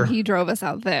 and so he drove us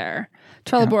out there.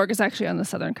 Trelleborg is actually on the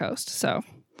southern coast, so.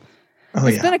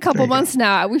 It's been a couple months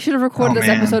now. We should have recorded this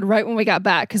episode right when we got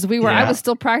back, because I was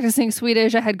still practicing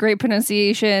Swedish. I had great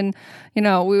pronunciation.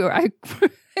 I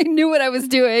knew what I was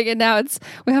doing, and now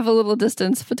we have a little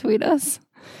distance between us.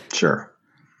 Sure.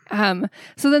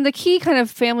 So then the key kind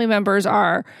of family members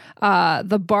are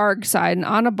the Barg side. And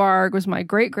Anna Barg was my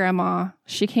great grandma.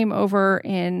 She came over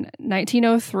in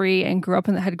 1903 and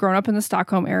had grown up in the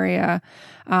Stockholm area.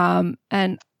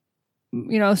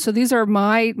 So these are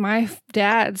my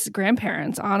dad's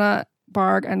grandparents, Anna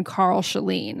Barg and Carl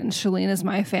Schelin. And Schelin is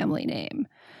my family name.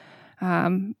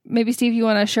 Maybe, Steve, you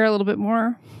want to share a little bit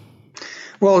more?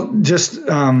 Well, just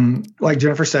like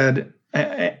Jennifer said,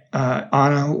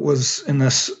 Anna was in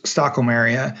this Stockholm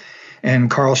area, and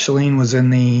Carl Schelin was in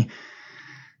the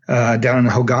down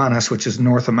in Höganäs, which is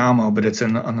north of Malmo, but it's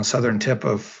on the southern tip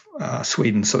of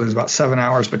Sweden. So there's about 7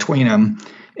 hours between them.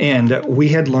 And we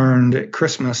had learned at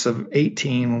Christmas of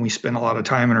 18, when we spent a lot of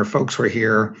time and our folks were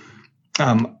here,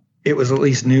 it was at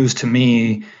least news to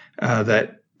me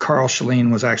that Carl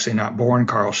Schelin was actually not born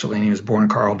Carl Schelin. He was born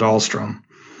Carl Dahlström.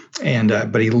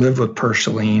 But he lived with Per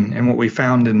Schelin. And what we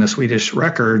found in the Swedish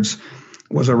records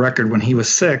was a record when he was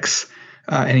 6,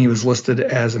 and he was listed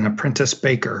as an apprentice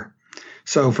baker.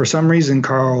 So for some reason,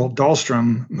 Carl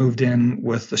Dahlström moved in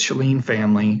with the Schelin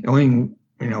family. The only,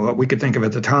 what we could think of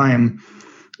at the time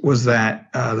was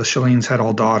that the Shalines had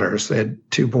all daughters. They had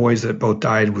two boys that both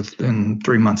died within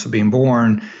 3 months of being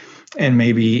born, and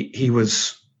maybe he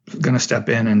was going to step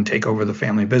in and take over the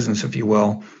family business, if you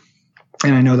will.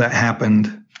 And I know that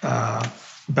happened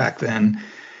back then.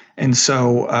 And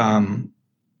so,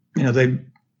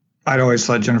 I'd always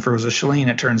thought Jennifer was a Shaline.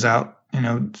 It turns out,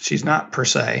 she's not per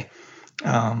se.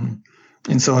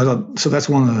 And so that's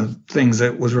one of the things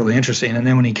that was really interesting. And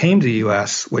then when he came to the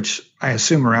U.S., which I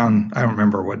assume around, I don't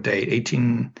remember what date,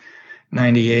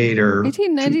 1898 or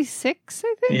 1896,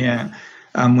 I think. Yeah.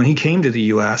 When he came to the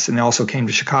U.S. and also came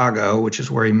to Chicago, which is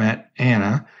where he met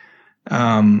Anna,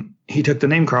 he took the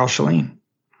name Carl Shaline.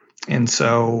 And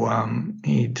so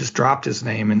he just dropped his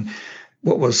name. And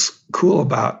what was cool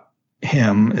about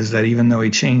him is that even though he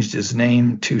changed his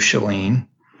name to Shaline,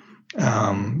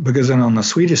 because then on the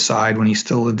Swedish side, when he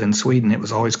still lived in Sweden, it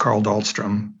was always Carl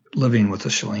Dahlstrom living with the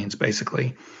Shalines,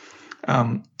 basically,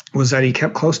 was that he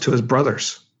kept close to his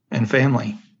brothers and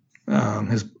family,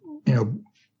 his,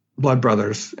 blood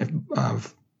brothers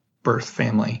of birth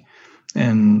family.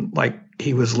 And like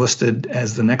he was listed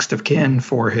as the next of kin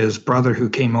for his brother who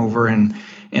came over and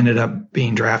ended up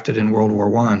being drafted in World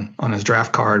War I on his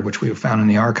draft card, which we found in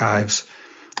the archives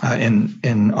on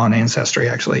Ancestry,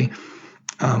 actually.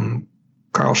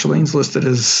 Carl Shaline's listed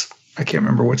as, I can't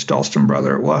remember which Dahlstrom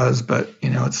brother it was, but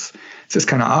it's just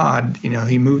kind of odd.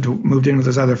 He moved in with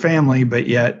his other family, but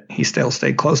yet he still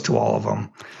stayed close to all of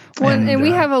them. Well, and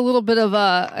we have a little bit of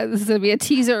this is going to be a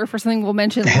teaser for something we'll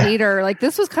mention later. Like,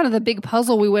 this was kind of the big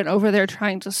puzzle we went over there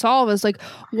trying to solve, is like,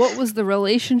 what was the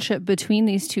relationship between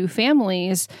these two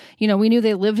families? We knew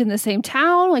they lived in the same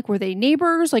town. Like, were they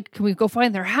neighbors? Like, can we go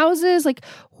find their houses? Like,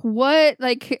 what's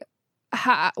the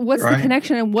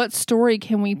connection, and what story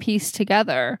can we piece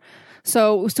together?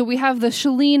 So we have the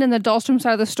Shaline and the Dahlstrom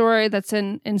side of the story that's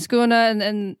in Skåne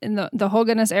and in the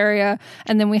Höganäs area.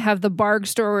 And then we have the Barg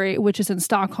story, which is in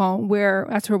Stockholm,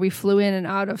 that's where we flew in and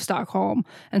out of Stockholm.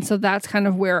 And so that's kind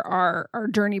of where our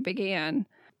journey began.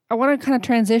 I want to kind of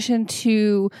transition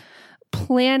to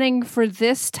planning for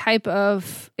this type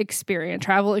of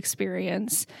travel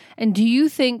experience. And do you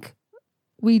think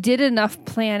we did enough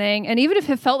planning? And even if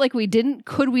it felt like we didn't,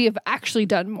 could we have actually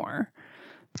done more?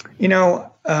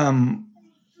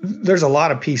 There's a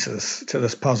lot of pieces to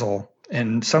this puzzle,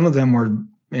 and some of them were,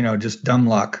 just dumb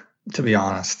luck, to be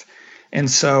honest.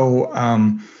 And so,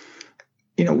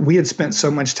 we had spent so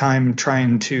much time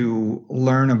trying to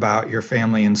learn about your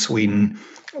family in Sweden.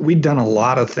 We'd done a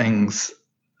lot of things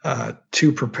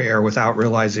to prepare without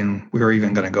realizing we were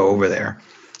even going to go over there.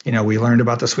 We learned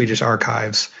about the Swedish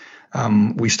archives.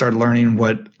 We started learning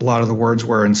what a lot of the words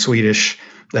were in Swedish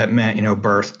that meant,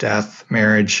 birth, death,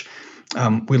 marriage.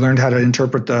 We learned how to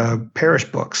interpret the parish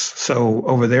books. So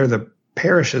over there, the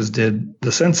parishes did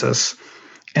the census,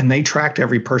 and they tracked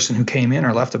every person who came in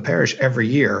or left the parish every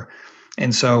year.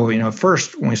 And so,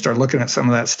 first, when we started looking at some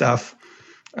of that stuff,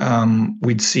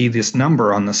 we'd see this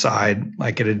number on the side,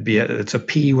 like it's a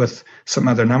P with some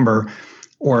other number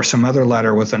or some other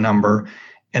letter with a number.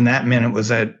 And that meant it was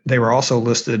that they were also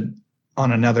listed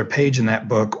on another page in that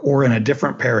book or in a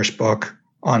different parish book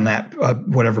on that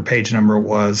whatever page number it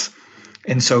was.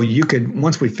 And so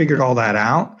once we figured all that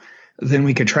out, then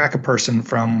we could track a person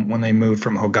from when they moved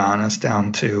from Höganäs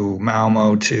down to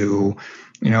Malmo to,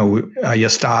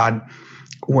 Ystad,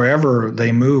 wherever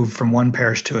they moved from one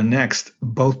parish to the next.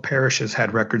 Both parishes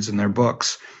had records in their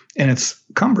books, and it's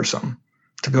cumbersome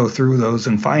to go through those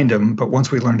and find them. But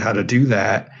once we learned how to do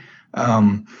that,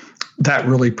 that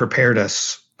really prepared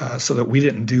us so that we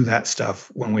didn't do that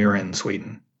stuff when we were in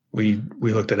Sweden. We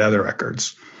looked at other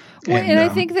records. Well, and I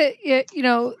think that,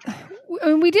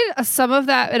 we did some of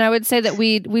that, and I would say that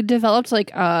we developed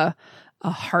like a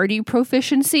hardy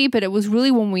proficiency, but it was really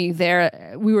when we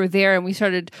were there and we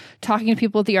started talking to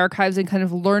people at the archives and kind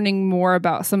of learning more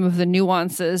about some of the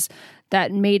nuances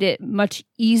that made it much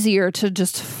easier to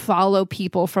just follow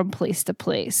people from place to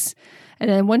place. And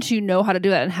then once you know how to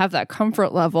do that and have that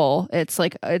comfort level, it's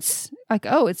like,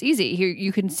 oh, it's easy.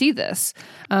 You can see this.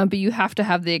 But you have to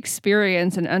have the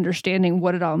experience and understanding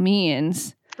what it all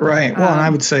means. Right. Well, and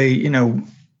I would say,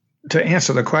 to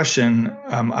answer the question,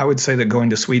 I would say that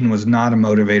going to Sweden was not a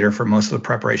motivator for most of the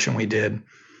preparation we did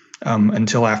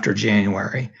until after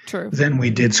January. True. Then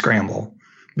we did scramble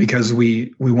because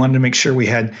we wanted to make sure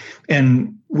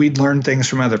and we'd learned things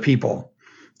from other people.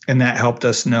 And that helped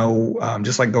us know,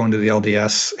 just like going to the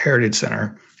LDS Heritage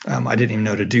Center. I didn't even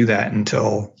know to do that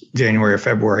until January or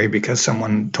February because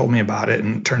someone told me about it,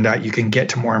 and it turned out you can get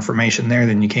to more information there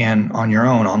than you can on your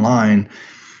own online.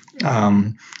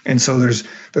 And so there's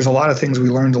a lot of things we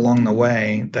learned along the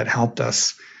way that helped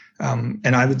us.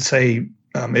 And I would say,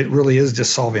 it really is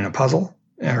just solving a puzzle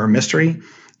or a mystery.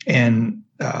 And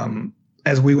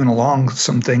as we went along,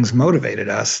 some things motivated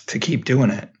us to keep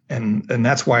doing it. And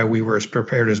that's why we were as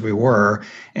prepared as we were.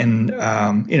 And,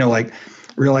 like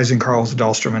realizing Carl was a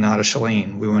Dahlstrom and not a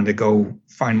Shalene, we wanted to go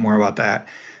find more about that.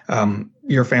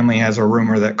 Your family has a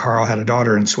rumor that Carl had a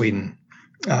daughter in Sweden.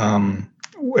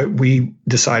 We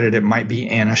decided it might be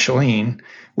Anna Shalene,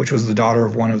 which was the daughter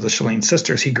of one of the Shalene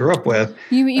sisters he grew up with.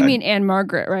 You mean Anne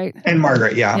Margaret, right? Anne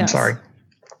Margaret, yeah, Yes. I'm sorry.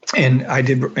 And I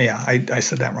did, I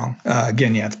said that wrong.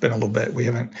 Again, it's been a little bit. We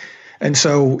haven't. And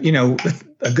so,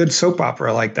 a good soap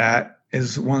opera like that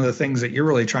is one of the things that you're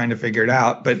really trying to figure it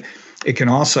out. But it can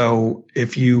also,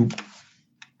 if you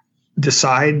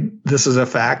decide this is a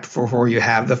fact before you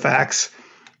have the facts,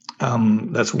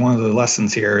 that's one of the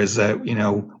lessons here is that,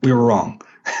 we were wrong.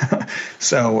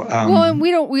 So, well, and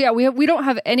we don't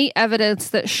have any evidence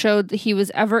that showed that he was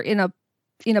ever in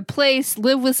a place,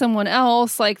 live with someone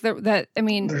else like that. I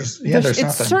mean, there's it's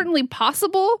nothing. certainly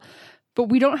possible, but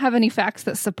we don't have any facts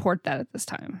that support that at this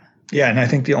time. Yeah. And I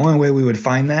think the only way we would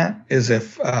find that is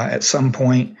if at some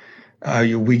point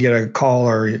we get a call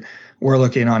or we're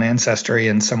looking on Ancestry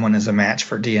and someone is a match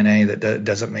for DNA that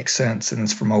doesn't make sense and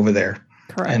it's from over there.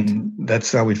 Correct. And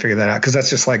that's how we'd figure that out. Because that's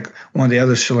just like one of the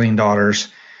other Shalene daughters.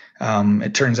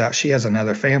 It turns out she has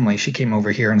another family. She came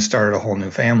over here and started a whole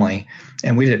new family.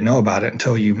 And we didn't know about it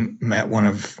until you met one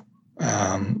of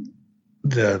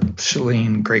the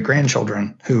Shalene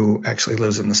great-grandchildren who actually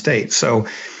lives in the States. So,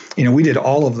 we did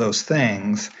all of those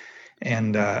things.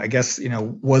 And I guess,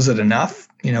 was it enough?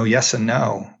 Yes and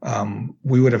no.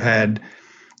 We would have had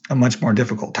a much more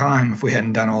difficult time if we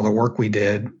hadn't done all the work we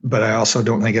did. But I also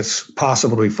don't think it's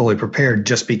possible to be fully prepared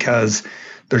just because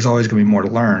there's always going to be more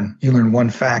to learn. You learn one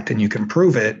fact and you can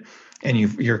prove it and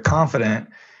you're confident.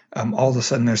 All of a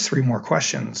sudden there's 3 more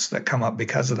questions that come up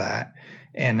because of that.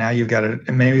 And now you've got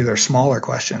and maybe they're smaller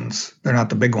questions. They're not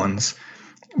the big ones,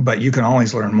 but you can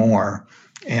always learn more.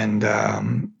 And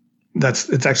that's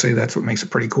what makes it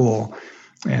pretty cool.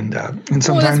 And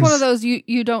sometimes it's one of those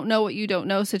you don't know what you don't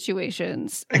know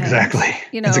situations. And, exactly.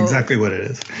 That's exactly what it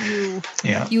is.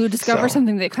 You discover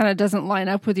something that kind of doesn't line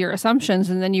up with your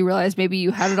assumptions, and then you realize maybe you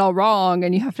had it all wrong,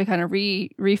 and you have to kind of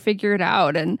refigure it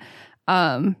out, and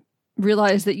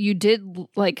realize that you did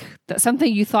that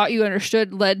something you thought you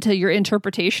understood led to your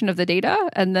interpretation of the data,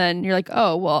 and then you're like,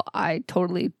 oh well, I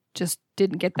totally just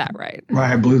didn't get that right.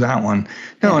 Right, I blew that one.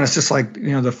 No, and it's just like,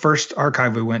 the first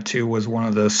archive we went to was one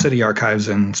of the city archives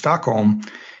in Stockholm.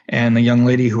 And the young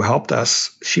lady who helped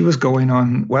us, she was going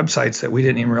on websites that we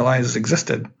didn't even realize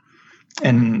existed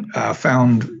and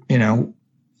found,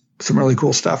 some really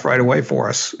cool stuff right away for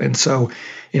us. And so,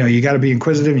 you got to be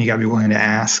inquisitive and you got to be willing to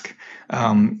ask.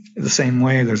 The same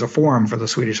way there's a forum for the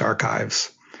Swedish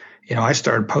archives. I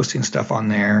started posting stuff on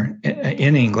there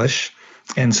in English,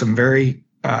 and some very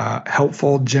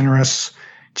helpful, generous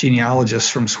genealogists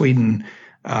from Sweden,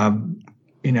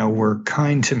 were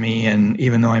kind to me. And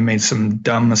even though I made some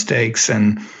dumb mistakes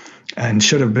and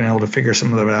should have been able to figure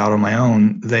some of it out on my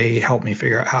own, they helped me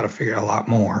figure out how to figure out a lot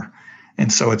more.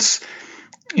 And so it's,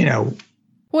 Well,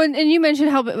 and you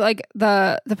mentioned how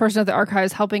the person at the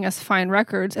archives helping us find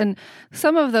records, and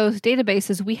some of those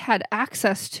databases we had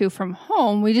access to from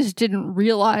home. We just didn't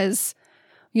realize,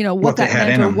 what that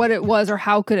meant or what it was or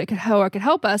how it could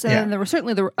help us. And then there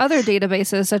were other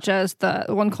databases such as the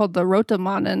one called the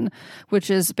Rotamannen, which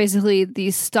is basically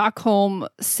the Stockholm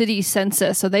city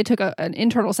census. So they took an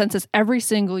internal census every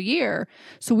single year.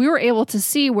 So we were able to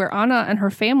see where Anna and her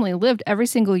family lived every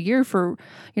single year for,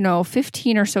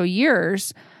 15 or so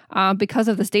years because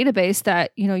of this database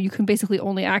that, you can basically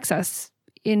only access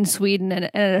in Sweden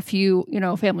and at a few,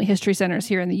 family history centers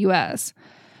here in the U.S.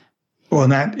 Well,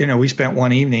 and that, we spent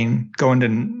one evening going to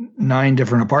 9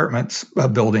 different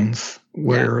buildings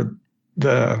where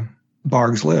the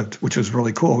Bargs lived, which was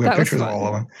really cool. We have pictures of all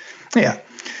of them. Yeah.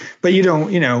 But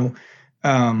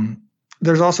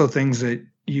there's also things that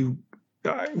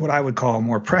what I would call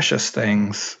more precious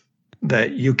things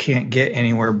that you can't get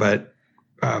anywhere but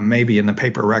maybe in the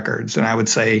paper records. And I would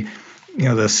say,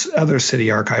 this other city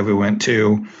archive we went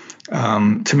to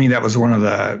me, that was one of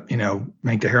the,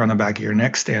 make the hair on the back of your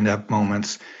neck stand up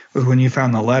moments, was when you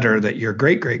found the letter that your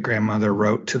great-great-grandmother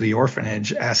wrote to the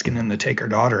orphanage asking them to take her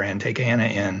daughter in, take Anna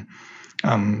in.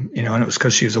 And it was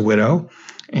because she was a widow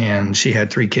and she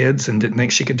had 3 kids and didn't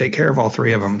think she could take care of all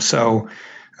 3 of them. So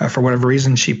for whatever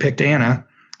reason, she picked Anna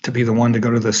to be the one to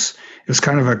go to this. It was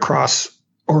kind of a cross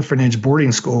orphanage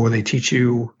boarding school where they teach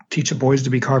the boys to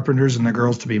be carpenters and the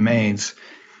girls to be maids.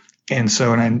 And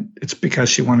so, it's because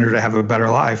she wanted her to have a better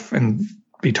life and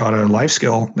be taught a life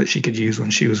skill that she could use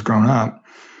when she was grown up.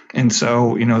 And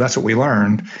so, that's what we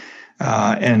learned.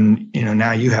 And,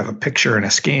 now you have a picture and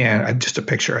a scan, just a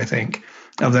picture, I think,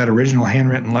 of that original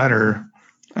handwritten letter,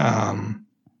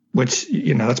 which,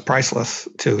 that's priceless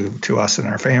to us and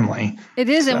our family. It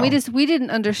is. So. And we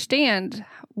didn't understand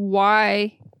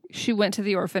why she went to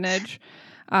the orphanage.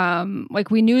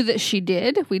 We knew that she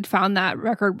did. We'd found that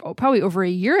record probably over a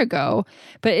year ago,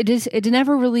 but it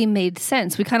never really made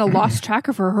sense. We kind of lost track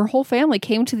of her. Her whole family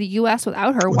came to the U.S.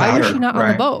 without her. Why was she not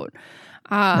on the boat?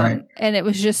 And it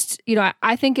was just,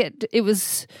 I think it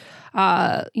was,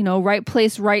 right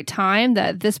place, right time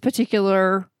that this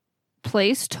particular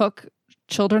place took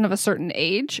children of a certain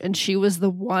age, and she was the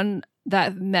one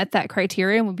that met that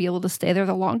criteria and would be able to stay there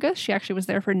the longest. She actually was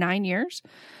there for 9 years.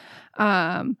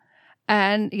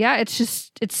 And yeah,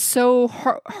 it's so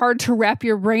hard to wrap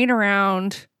your brain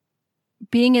around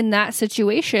being in that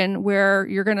situation where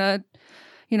you're going to,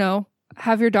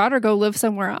 have your daughter go live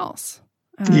somewhere else.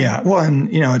 Yeah. Well, and,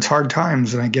 it's hard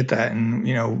times, and I get that. And,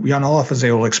 Jan Olaf was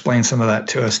able to explain some of that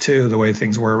to us too, the way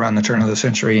things were around the turn of the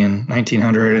century in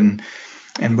 1900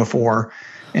 and before.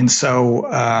 And so,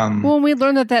 well, we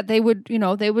learned that they would,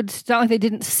 it's not like they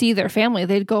didn't see their family.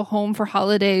 They'd go home for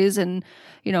holidays, and,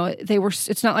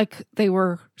 it's not like they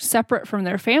were separate from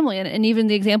their family. And even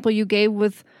the example you gave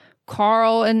with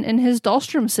Carl and his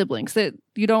Dahlstrom siblings, that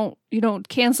you don't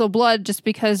cancel blood just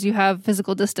because you have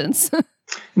physical distance.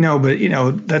 No, but,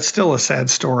 that's still a sad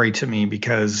story to me,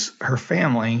 because her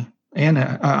family and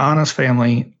Anna's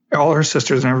family, all her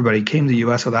sisters and everybody came to the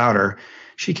U.S. without her.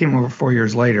 She came over 4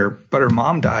 years later, but her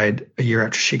mom died a year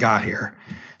after she got here.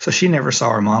 So she never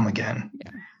saw her mom again.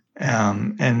 Yeah.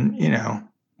 And,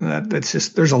 that's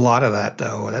just, there's a lot of that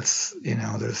though. That's,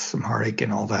 there's some heartache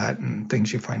and all that and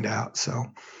things you find out. So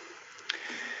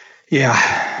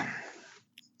yeah,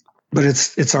 but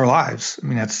it's our lives. I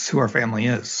mean, that's who our family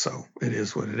is. So it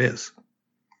is what it is.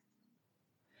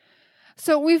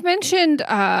 So we've mentioned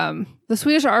the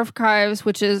Swedish Archives,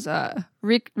 which is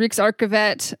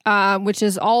Riksarkivet, which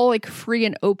is all free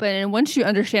and open. And once you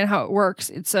understand how it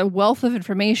works, it's a wealth of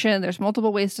information. There's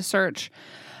multiple ways to search.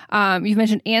 You've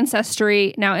mentioned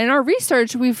Ancestry. Now, in our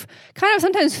research, we've kind of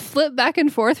sometimes flipped back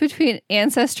and forth between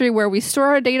Ancestry, where we store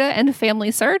our data, and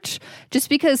Family Search, just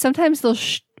because sometimes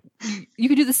you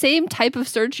can do the same type of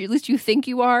search, at least you think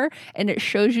you are, and it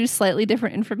shows you slightly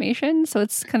different information. So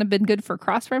it's kind of been good for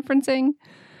cross-referencing.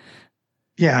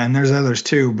 Yeah, and there's others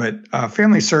too. But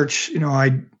Family Search,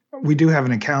 we do have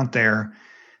an account there,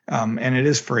 and it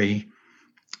is free.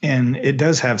 And it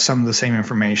does have some of the same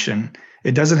information.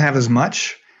 It doesn't have as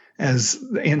much as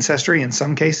Ancestry in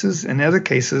some cases. In other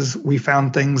cases, we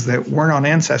found things that weren't on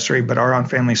Ancestry but are on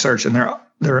Family Search, and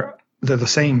they're the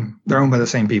same. They're owned by the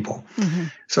same people. Mm-hmm.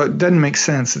 So it doesn't make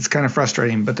sense. It's kind of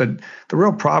frustrating. But the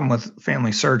real problem with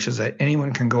Family Search is that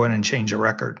anyone can go in and change a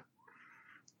record.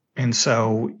 And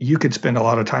so you could spend a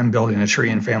lot of time building a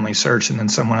tree in Family Search, and then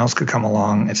someone else could come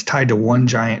along. It's tied to one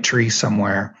giant tree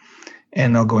somewhere,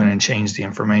 and they'll go in and change the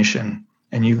information.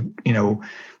 And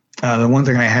the one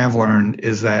thing I have learned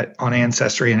is that on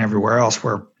Ancestry and everywhere else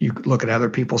where you look at other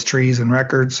people's trees and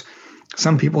records,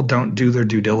 some people don't do their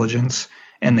due diligence,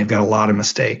 and they've got a lot of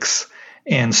mistakes.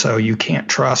 And so you can't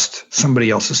trust somebody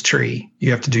else's tree.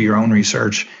 You have to do your own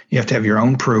research. You have to have your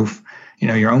own proof,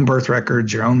 your own birth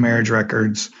records, your own marriage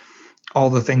records, all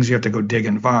the things you have to go dig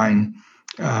and find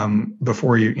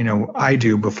before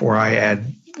before I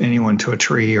add anyone to a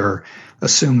tree or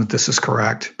assume that this is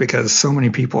correct, because so many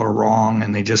people are wrong,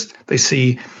 and they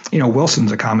see,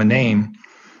 Wilson's a common name,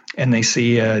 and they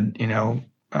see,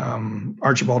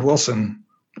 Archibald Wilson,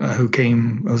 who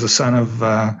was a son of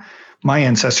my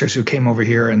ancestors who came over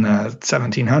here in the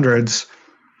 1700s.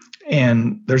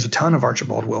 And there's a ton of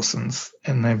Archibald Wilsons,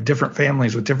 and they have different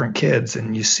families with different kids.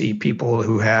 And you see people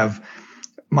who have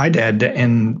my dad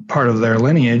in part of their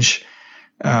lineage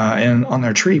and on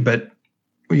their tree, but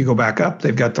when you go back up,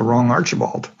 they've got the wrong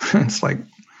Archibald. It's like,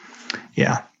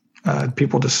 yeah,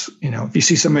 people just, if you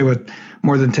see somebody with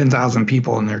more than 10,000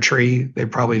 people in their tree, they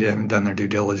probably haven't done their due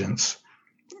diligence,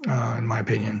 in my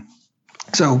opinion.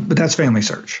 So, but that's Family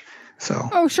Search. So.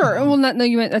 Oh, sure. Well, no,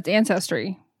 you meant that's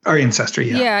Ancestry. Or Ancestry,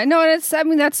 yeah. Yeah, no,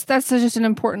 and that's just an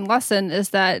important lesson, is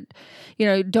that,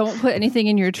 don't put anything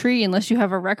in your tree unless you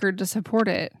have a record to support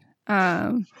it.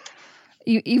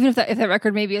 Even if that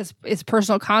record maybe is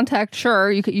personal contact,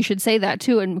 sure, you should say that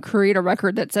too and create a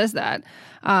record that says that.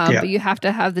 But you have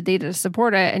to have the data to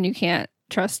support it, and you can't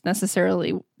trust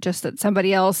necessarily just that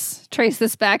somebody else traced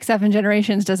this back 7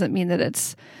 generations doesn't mean that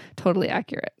it's totally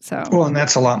accurate. So well, and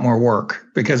that's a lot more work,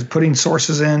 because putting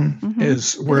sources in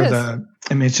is where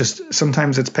it's just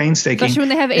sometimes it's painstaking, especially when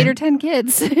they have 8 or 10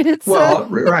 kids.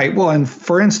 Right. Well, and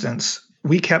for instance,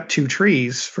 we kept two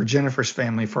trees for Jennifer's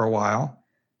family for a while.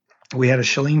 We had a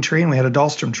chalene tree and we had a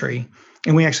Dahlstrom tree.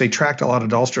 And we actually tracked a lot of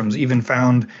Dahlstroms, even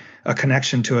found a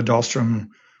connection to a Dahlstrom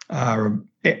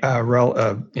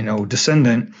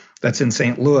descendant that's in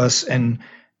St. Louis and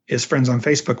is friends on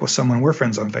Facebook with someone we're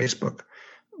friends on Facebook.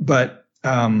 But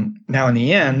now in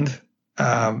the end,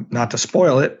 not to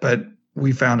spoil it, but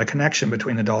we found a connection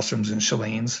between the Dahlstroms and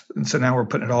chalenes. And so now we're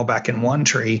putting it all back in one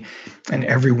tree, and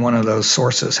every one of those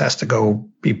sources has to go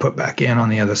be put back in on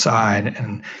the other side.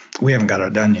 And we haven't got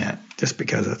it done yet just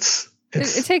because it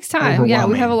takes time. Yeah,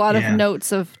 we have a lot of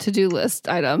notes of to-do list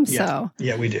items. Yeah. So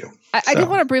yeah, we do. I did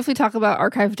want to briefly talk about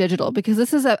Archive Digital because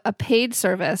this is a paid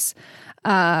service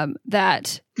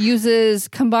that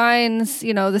combines,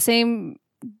 the same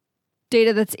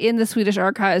data that's in the Swedish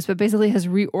archives, but basically has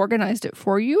reorganized it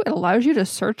for you. It allows you to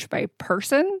search by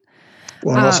person.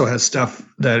 Well, it also has stuff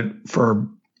that for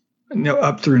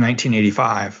up through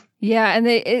 1985. Yeah, and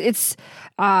it's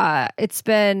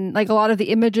been like a lot of the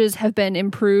images have been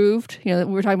improved. We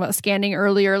were talking about scanning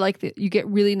earlier, you get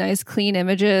really nice clean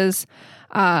images.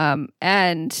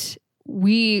 And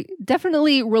we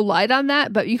definitely relied on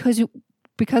that, but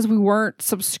because we weren't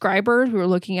subscribers, we were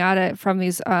looking at it from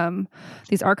these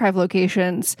archive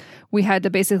locations. We had to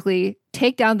basically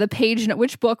take down the page,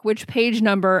 which book, which page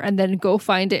number, and then go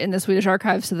find it in the Swedish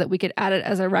archive so that we could add it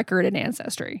as a record in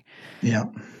Ancestry. Yeah.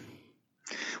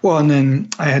 Well, and then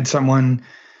I had someone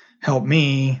help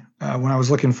me when I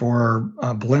was looking for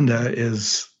Belinda,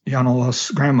 is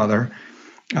Jan-Olof's grandmother.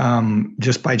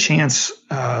 Just by chance,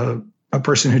 a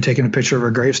person who'd taken a picture of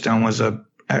her gravestone was a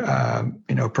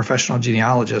professional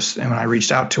genealogist. And when I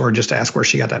reached out to her just to ask where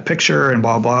she got that picture and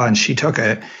blah, blah, and she took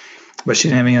it, but she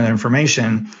didn't have any other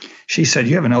information. She said,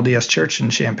 you have an LDS church in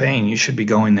Champaign. You should be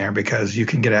going there because you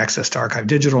can get access to Archive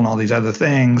Digital and all these other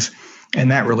things.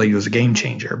 And that really was a game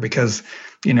changer because,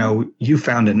 you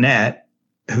found Annette,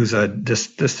 who's a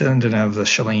descendant of the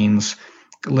Chalenes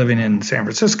living in San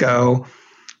Francisco,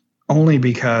 only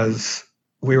because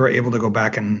we were able to go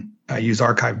back and use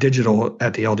Archive Digital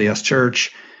at the LDS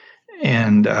Church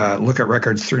and look at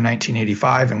records through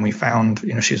 1985. And we found,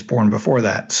 she was born before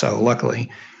that. So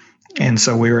luckily. And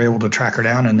so we were able to track her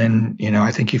down. And then,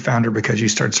 I think you found her because you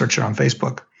started searching on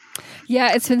Facebook.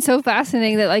 Yeah, it's been so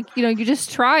fascinating that you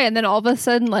just try and then all of a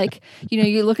sudden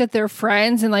you look at their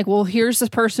friends and well, here's this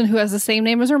person who has the same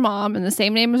name as her mom and the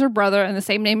same name as her brother and the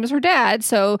same name as her dad.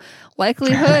 So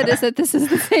likelihood is that this is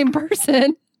the same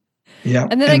person. Yeah.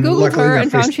 And then I Googled her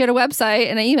and found she had a website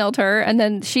and I emailed her, and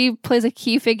then she plays a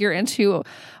key figure into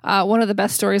one of the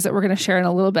best stories that we're going to share in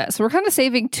a little bit. So we're kind of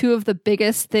saving two of the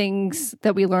biggest things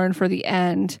that we learned for the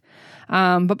end.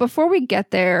 But before we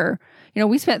get there,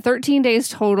 we spent 13 days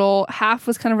total. Half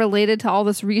was kind of related to all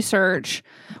this research.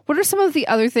 What are some of the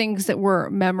other things that were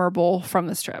memorable from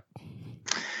this trip?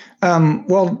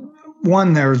 Well,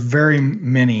 one, there's very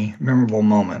many memorable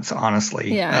moments,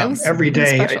 honestly. Yeah, every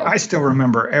day, I still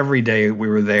remember every day we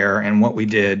were there and what we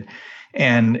did.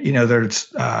 And,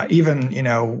 there's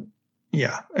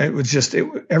it was just,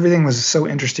 everything was so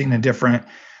interesting and different.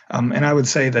 And I would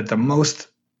say that the most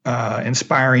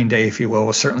inspiring day, if you will,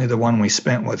 was certainly the one we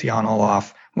spent with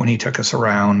Jan-Olof when he took us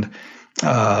around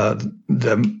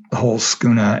the whole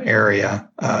Skåne area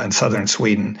in southern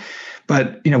Sweden.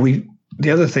 But,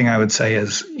 the other thing I would say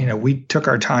is, we took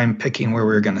our time picking where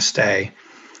we were going to stay.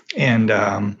 And,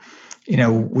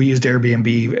 we used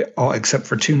Airbnb all except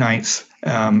for 2 nights.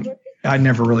 I'd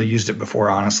never really used it before,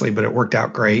 honestly, but it worked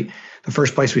out great. The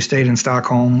first place we stayed in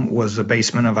Stockholm was the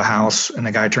basement of a house, and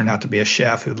the guy turned out to be a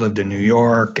chef who lived in New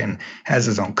York and has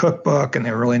his own cookbook, and they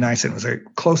were really nice. And it was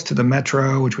close to the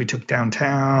metro, which we took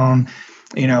downtown,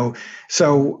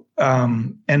 So,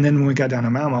 and then when we got down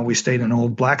to Malmo, we stayed in an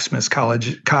old blacksmith's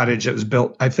cottage that was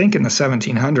built, I think, in the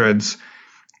 1700s,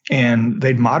 and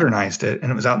they'd modernized it,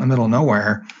 and it was out in the middle of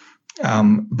nowhere.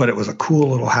 But it was a cool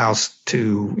little house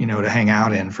to hang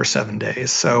out in for 7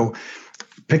 days. So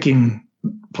picking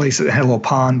place that had a little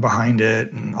pond behind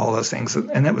it and all those things.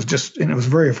 And it was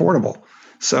very affordable.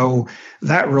 So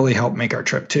that really helped make our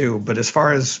trip too. But as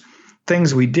far as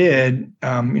things we did,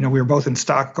 we were both in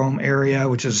Stockholm area,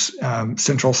 which is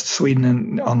central Sweden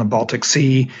and on the Baltic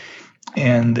Sea,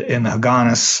 and in the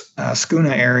Höganäs, Skåne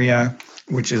area,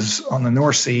 which is on the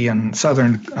North Sea and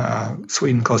southern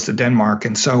Sweden, close to Denmark.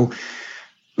 And so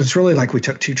it's really like we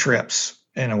took 2 trips.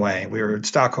 In a way, we were in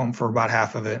Stockholm for about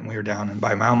half of it, and we were down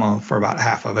by Malmo for about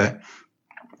half of it.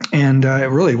 And it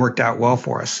really worked out well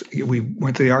for us. We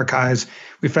went to the archives.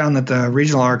 We found that the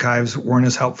regional archives weren't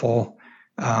as helpful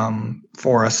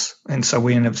for us. And so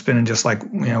we ended up spending just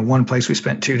one place we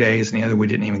spent 2 days, and the other we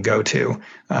didn't even go to.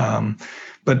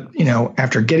 But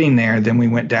after getting there, then we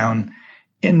went down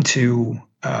into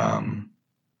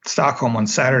Stockholm on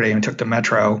Saturday and took the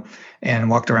metro and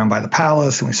walked around by the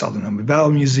palace, and we saw the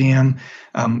Nobel Museum.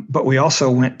 But we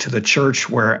also went to the church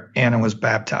where Anna was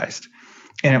baptized.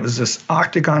 And it was this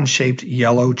octagon-shaped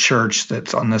yellow church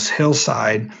that's on this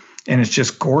hillside, and it's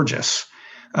just gorgeous.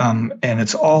 And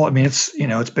it's all, I mean, it's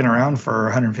been around for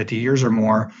 150 years or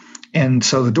more. And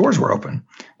so the doors were open.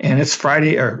 And it's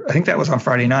Friday, or I think that was on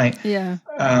Friday night. Yeah.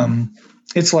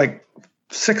 It's like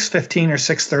 6:15 or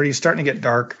 6:30, starting to get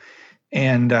dark.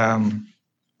 And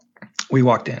we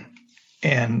walked in,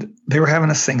 and they were having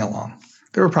a sing-along.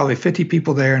 There were probably 50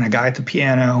 people there and a guy at the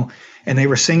piano, and they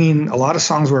were singing. A lot of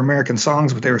songs were American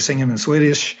songs, but they were singing them in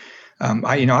Swedish.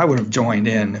 I would have joined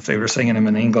in if they were singing them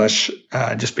in English,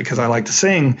 just because I like to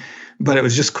sing. But it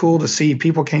was just cool to see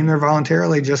people came there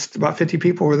voluntarily. Just about 50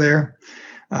 people were there.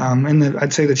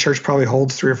 I'd say the church probably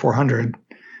holds 300 or 400.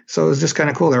 So it was just kind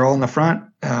of cool. They're all in the front.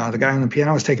 The guy on the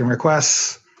piano was taking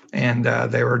requests, and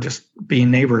they were just being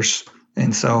neighbors.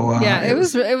 And so it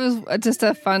was just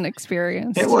a fun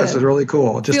experience. It was really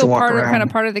cool just to walk around. Kind of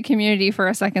part of the community for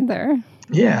a second there.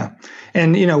 Yeah.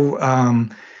 And,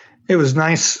 it was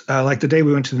nice. Like the day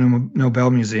we went to the Nobel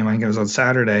Museum, I think it was on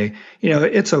Saturday,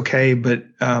 it's okay. But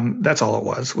that's all it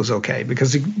was okay,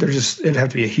 because it'd have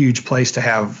to be a huge place to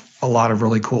have a lot of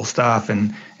really cool stuff.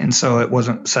 And so it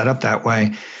wasn't set up that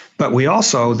way. But we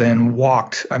also then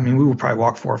walked. I mean, we would probably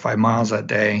walk 4 or 5 miles that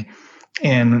day.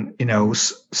 And,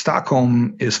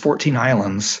 Stockholm is 14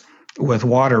 islands with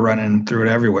water running through it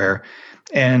everywhere.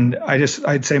 And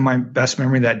I'd say my best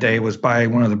memory that day was by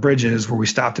one of the bridges where we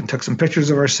stopped and took some pictures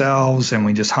of ourselves, and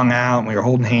we just hung out and we were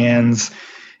holding hands,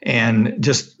 and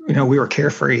just, we were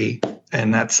carefree.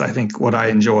 And that's, I think, what I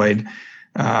enjoyed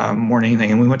more than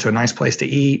anything. And we went to a nice place to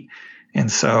eat.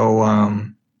 And so,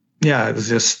 it was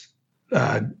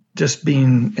just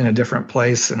being in a different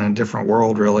place and a different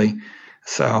world, really.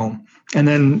 So, and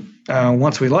then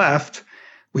once we left,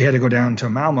 we had to go down to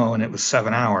Malmo, and it was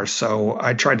 7 hours. So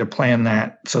I tried to plan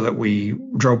that so that we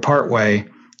drove partway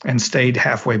and stayed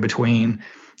halfway between,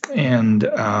 and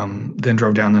then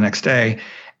drove down the next day.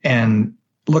 And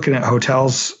looking at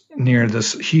hotels near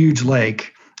this huge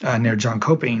lake near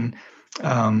Jönköping,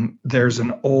 there's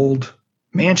an old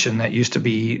mansion that used to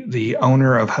be the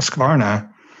owner of Husqvarna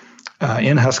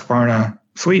in Husqvarna,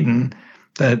 Sweden,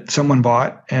 that someone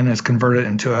bought and has converted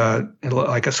into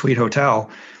a suite hotel.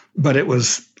 But I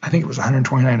think it was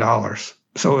 $129.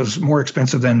 So it was more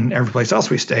expensive than every place else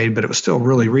we stayed, but it was still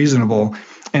really reasonable,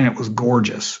 and it was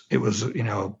gorgeous. It was,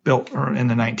 built in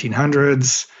the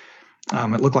 1900s.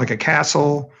 It looked like a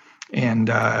castle, and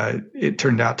it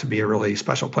turned out to be a really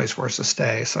special place for us to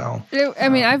stay. So,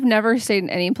 I've never stayed in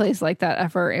any place like that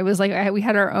ever. It was like we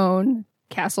had our own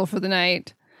castle for the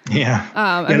night.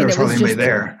 Yeah. There was hardly anybody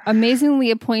there.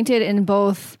 Amazingly appointed in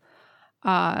both,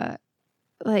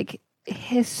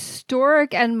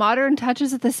 historic and modern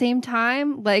touches at the same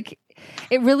time. Like,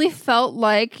 it really felt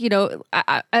like,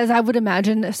 as I would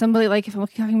imagine, if somebody, like, if I'm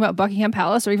talking about Buckingham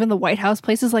Palace or even the White House,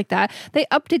 places like that, they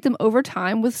update them over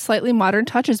time with slightly modern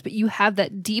touches, but you have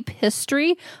that deep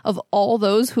history of all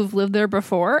those who've lived there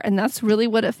before, and that's really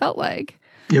what it felt like.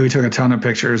 Yeah, we took a ton of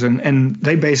pictures, and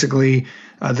they basically,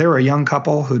 they were a young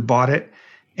couple who'd bought it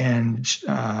and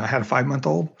had a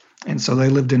 5-month-old. And so they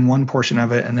lived in one portion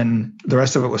of it, and then the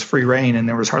rest of it was free reign, and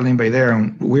there was hardly anybody there.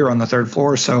 And we were on the 3rd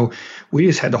floor, so we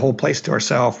just had the whole place to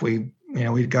ourselves. We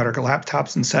got our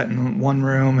laptops and sat in one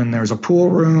room, and there was a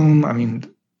pool room,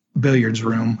 billiards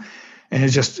room, and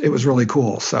it was really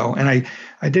cool. So, and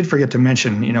I did forget to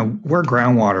mention, we're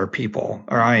groundwater people,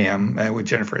 or I am, with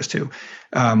Jennifer is too.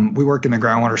 We work in the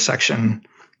groundwater section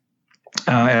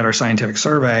at our scientific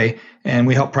survey, and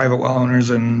we help private well owners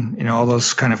and all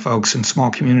those kind of folks in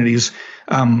small communities.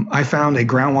 I found a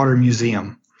groundwater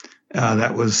museum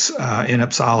that was in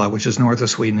Uppsala, which is north of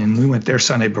Sweden, and we went there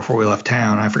Sunday before we left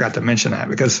town. I forgot to mention that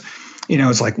because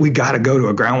it's like we got to go to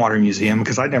a groundwater museum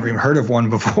because I'd never even heard of one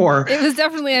before. It was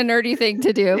definitely a nerdy thing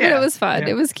to do, but it was fun.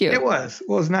 It was cute. It was.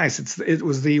 Well, it was nice. It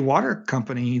was the water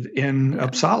company in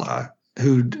Uppsala,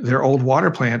 their old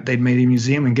water plant, they'd made a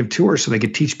museum and give tours so they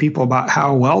could teach people about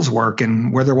how wells work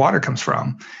and where their water comes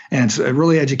from. And it's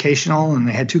really educational. And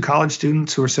they had 2 college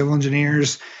students who were civil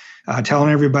engineers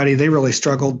telling everybody. They really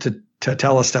struggled to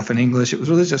tell us stuff in English. It was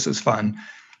really just as fun.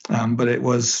 But it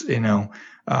was,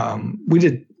 we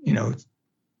did,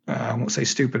 I won't say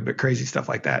stupid, but crazy stuff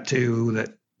like that too,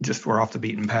 that just were off the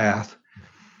beaten path.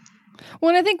 Well,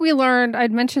 and I think we learned,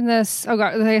 I'd mentioned this, oh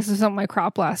God, I guess this was on my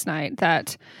crop last night,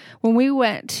 that when we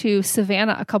went to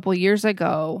Savannah a couple years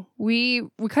ago, we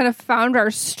kind of found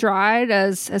our stride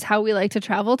as how we like to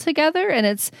travel together. And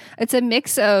it's a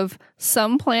mix of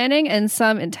some planning and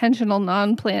some intentional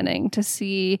non-planning to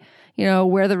see,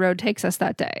 where the road takes us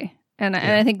that day. And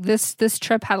I think this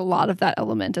trip had a lot of that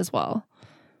element as well.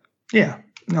 Yeah,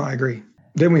 no, I agree.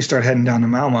 Then we start heading down to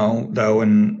Malmo, though,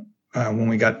 and when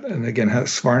we got, and again,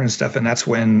 Husqvarna and stuff, and that's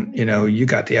when, you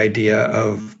got the idea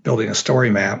of building a story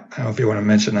map. I don't know if you want to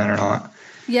mention that or not.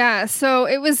 Yeah, so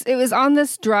it was on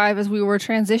this drive as we were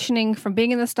transitioning from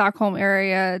being in the Stockholm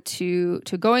area to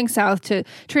going south, to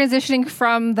transitioning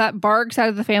from that Barg side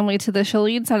of the family to the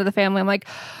Kjellin side of the family. I'm like,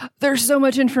 there's so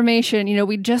much information.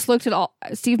 We just looked at all,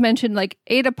 Steve mentioned like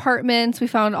 8 apartments. We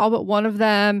found all but one of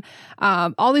them,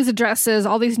 all these addresses,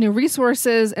 all these new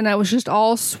resources. And I was just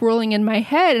all swirling in my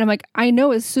head. And I'm like, I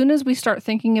know as soon as we start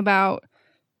thinking about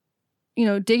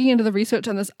digging into the research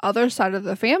on this other side of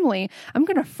the family, I'm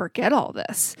going to forget all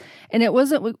this. And it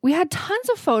wasn't, we had tons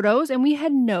of photos and we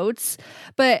had notes,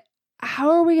 but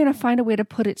how are we going to find a way to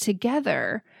put it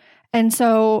together? And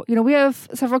so, we have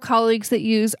several colleagues that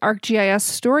use ArcGIS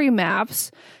story maps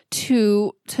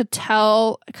to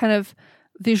tell kind of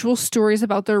visual stories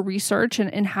about their research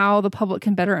and how the public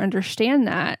can better understand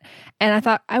that. And I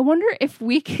thought, I wonder if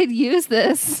we could use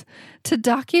this to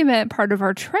document part of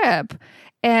our trip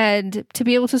and to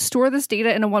be able to store this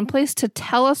data in one place to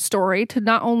tell a story, to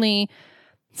not only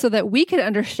so that we could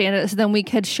understand it, so then we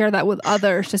could share that with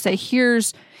others to say,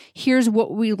 here's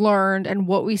what we learned and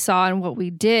what we saw and what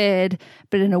we did,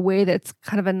 but in a way that's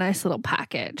kind of a nice little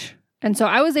package. And so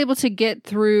I was able to get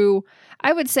through,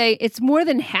 I would say it's more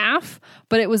than half,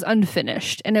 but it was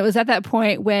unfinished. And it was at that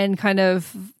point when kind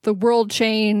of the world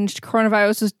changed,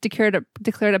 coronavirus was declared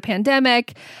a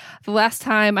pandemic. The last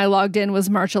time I logged in was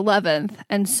March 11th.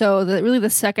 And so really the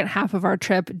second half of our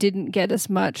trip didn't get as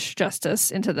much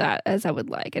justice into that as I would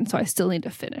like. And so I still need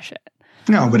to finish it.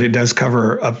 No, but it does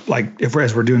cover up, like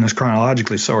as we're doing this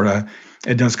chronologically, sort of,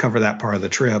 it does cover that part of the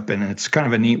trip. And it's kind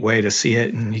of a neat way to see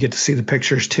it. And you get to see the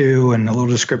pictures too, and a little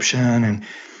description. And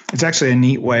it's actually a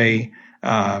neat way.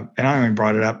 And I only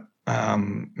brought it up.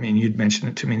 You'd mentioned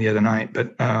it to me the other night,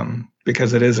 but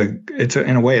because it's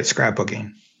in a way, it's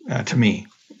scrapbooking to me.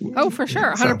 Oh, for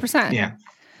sure. 100%. So, yeah.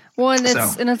 Well,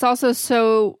 and it's also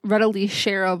so readily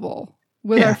shareable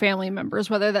with our family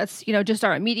members, whether that's, just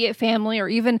our immediate family, or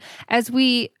even as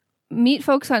we meet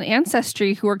folks on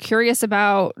Ancestry who are curious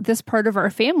about this part of our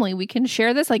family, we can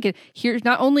share this. Like, here's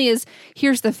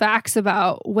the facts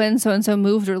about when so-and-so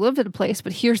moved or lived at a place,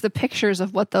 but here's the pictures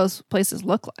of what those places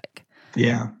look like.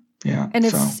 Yeah. Yeah. And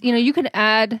it's, you can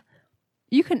add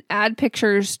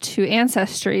pictures to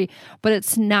Ancestry, but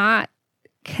it's not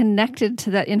connected to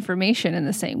that information in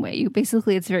the same way.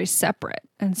 It's very separate.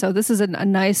 And so this is a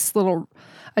nice little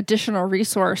additional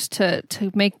resource to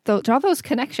draw those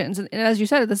connections. And as you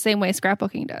said, the same way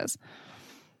scrapbooking does.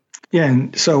 Yeah.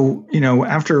 And so,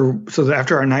 after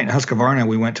our night in Husqvarna,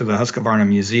 we went to the Husqvarna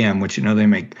Museum, which, they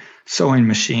make sewing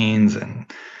machines and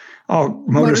all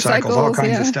motorcycles, all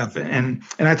kinds of stuff. And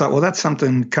I thought, well, that's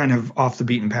something kind of off the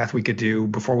beaten path we could do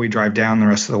before we drive down the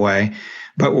rest of the way.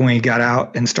 But when we got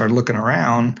out and started looking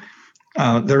around,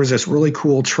 there was this really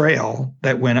cool trail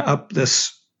that went up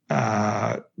this,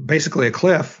 basically a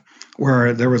cliff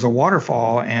where there was a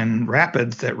waterfall and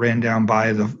rapids that ran down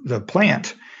by the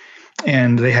plant,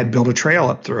 and they had built a trail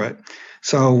up through it.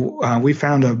 So we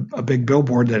found a big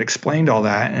billboard that explained all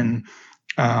that, and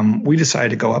we decided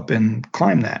to go up and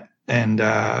climb that. And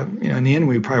in the end,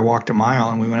 we probably walked a mile,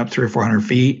 and we went up 300 or 400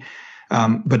 feet.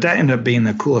 But that ended up being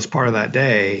the coolest part of that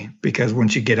day, because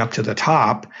once you get up to the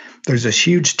top, there's this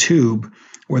huge tube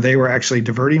where they were actually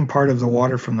diverting part of the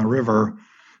water from the river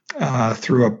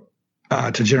through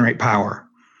to generate power.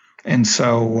 And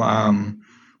so,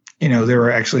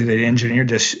 they engineered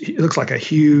this. It looks like a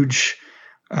huge,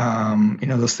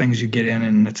 those things you get in,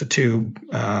 and it's a tube.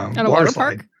 At a water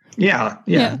slide. park? Yeah,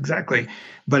 exactly.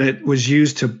 But it was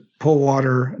used to pull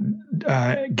water,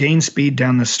 gain speed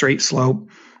down the straight slope.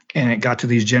 And it got to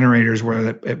these generators where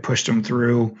it pushed them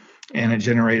through, and it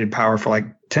generated power for like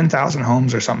 10,000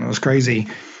 homes or something. It was crazy.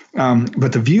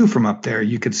 But the view from up there,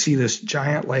 you could see this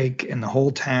giant lake and the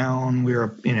whole town. We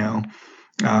were,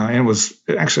 and it was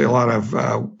actually a lot of,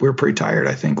 we were pretty tired,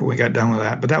 I think, when we got done with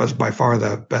that. But that was by far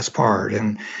the best part.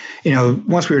 And,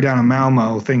 once we were down in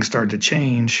Malmo, things started to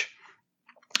change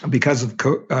because of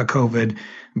COVID.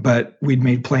 But we'd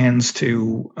made plans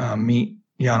to meet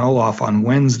Jan Olaf on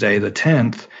Wednesday, the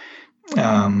 10th,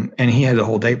 and he had the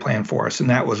whole day planned for us. And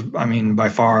that was, by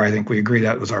far, I think we agree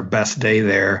that was our best day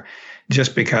there,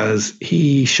 just because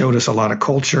he showed us a lot of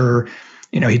culture.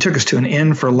 He took us to an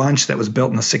inn for lunch that was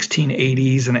built in the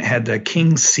 1680s, and it had the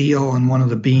king's seal on one of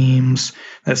the beams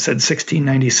that said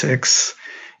 1696,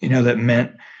 that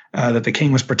meant that the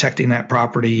king was protecting that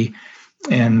property.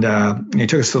 And he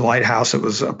took us to the lighthouse. It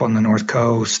was up on the North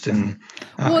Coast. And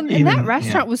that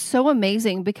restaurant was so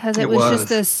amazing because it was just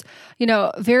this,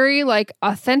 very like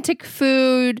authentic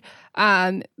food,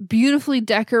 beautifully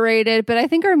decorated. But I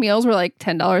think our meals were like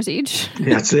 $10 each.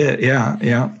 That's it. Yeah.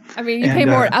 Yeah. I mean, you pay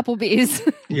more at Applebee's.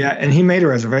 Yeah. And he made a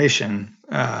reservation.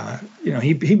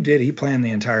 He planned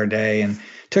the entire day and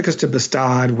took us to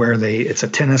Bastad, where it's a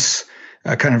tennis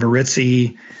kind of a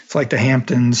ritzy. It's like the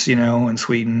Hamptons, in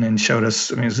Sweden, and showed us.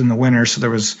 I mean, it was in the winter, so there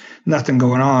was nothing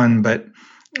going on. But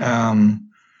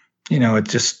it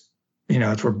just,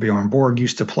 it's where Bjorn Borg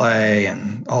used to play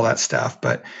and all that stuff.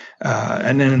 But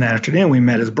and then in the afternoon, we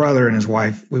met his brother and his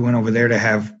wife. We went over there to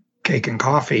have cake and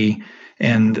coffee,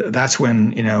 and that's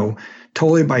when,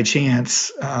 totally by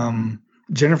chance,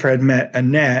 Jennifer had met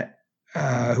Annette,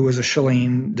 who was a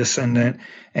Cheline descendant,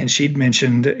 and she'd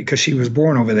mentioned, because she was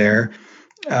born over there,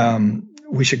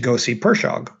 we should go see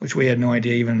Pershog, which we had no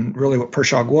idea even really what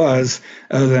Pershog was,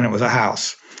 other than it was a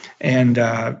house. And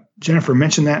Jennifer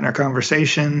mentioned that in our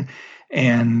conversation,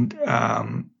 and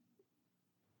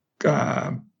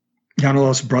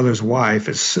Jan-Olof's brother's wife,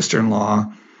 his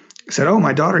sister-in-law, said, "Oh,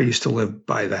 my daughter used to live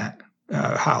by that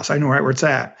house. I know right where it's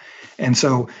at." And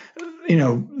so,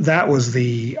 that was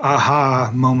the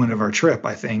aha moment of our trip,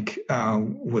 I think,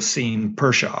 was seeing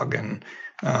Pershog. And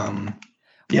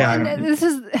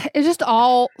it just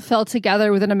all fell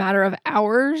together within a matter of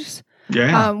hours.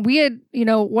 Yeah. We had,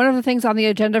 one of the things on the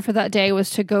agenda for that day was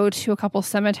to go to a couple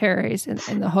cemeteries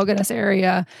in the Höganäs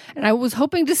area. And I was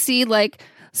hoping to see like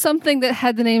something that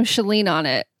had the name Cheline on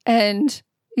it. And,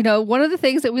 one of the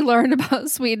things that we learned about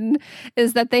Sweden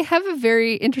is that they have a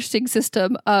very interesting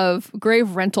system of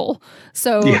grave rental.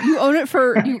 So you own it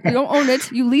you don't own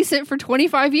it, you lease it for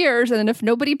 25 years. And then if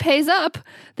nobody pays up,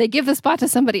 they give the spot to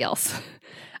somebody else.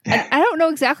 And I don't know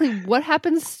exactly what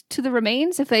happens to the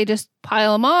remains, if they just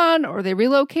pile them on or they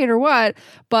relocate or what,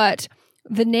 but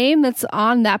the name that's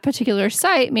on that particular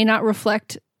site may not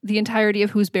reflect the entirety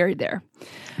of who's buried there.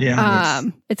 Yeah.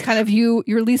 It's kind of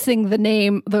you're leasing the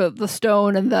name, the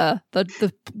stone, and the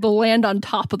land on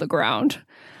top of the ground.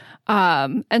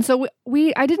 And so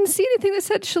I didn't see anything that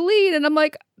said Cheline, and I'm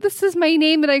like, this is my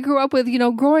name that I grew up with.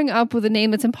 Growing up with a name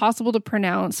that's impossible to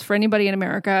pronounce for anybody in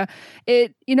America,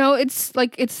 it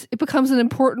becomes an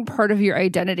important part of your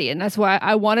identity, and that's why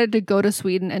I wanted to go to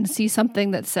Sweden and see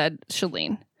something that said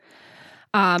Cheline.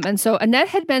 And so Annette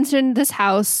had mentioned this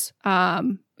house.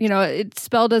 It's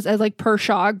spelled as like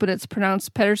Pershog, but it's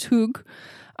pronounced Pershug.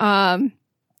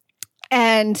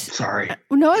 And sorry,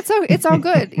 no, it's all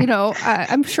good.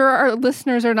 I'm sure our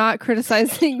listeners are not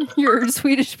criticizing your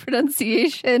Swedish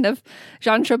pronunciation of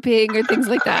Jönköping or things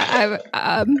like that.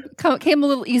 Came a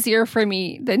little easier for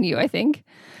me than you, I think.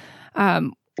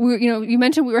 You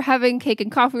mentioned we were having cake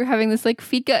and coffee. We were having this like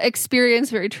fika experience,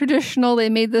 very traditional. They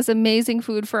made this amazing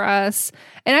food for us,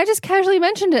 and I just casually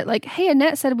mentioned it, like, "Hey,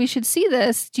 Annette said we should see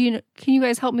this. Can you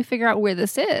guys help me figure out where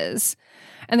this is?"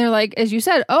 And they're like, "As you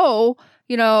said, my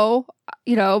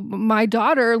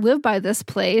daughter lived by this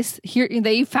place here."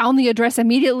 They found the address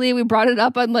immediately. We brought it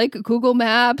up on like Google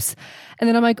Maps. And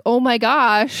then I'm like, oh my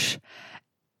gosh,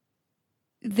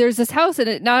 there's this house, and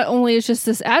it not only is just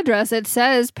this address, it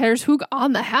says Pershug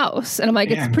on the house. And I'm like,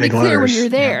 it's pretty clear when you're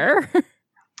there. Yeah.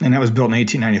 And that was built in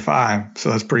 1895. So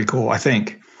that's pretty cool, I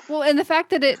think. Well, and the fact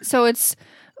that it's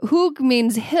Hug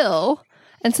means hill.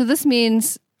 And so this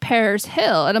means Pears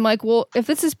Hill. And I'm like, well, if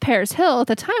this is Pears Hill, at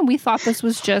the time we thought this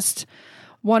was just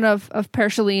one of Per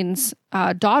Cheline's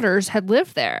daughters had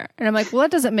lived there. And I'm like, well,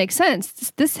 that doesn't make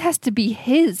sense. This has to be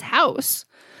his house,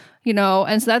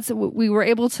 And so we were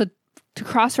able to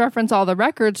cross-reference all the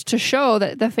records to show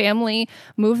that the family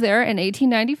moved there in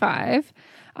 1895.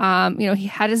 He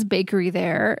had his bakery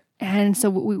there. And so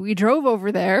we drove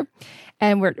over there,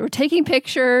 and we're taking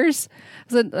pictures.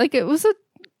 So, like, it was kind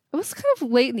of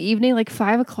late in the evening, like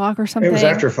 5 o'clock or something. It was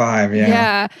after 5, yeah.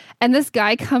 Yeah. And this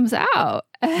guy comes out,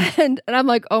 and I'm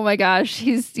like, oh my gosh,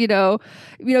 he's, being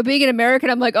an American,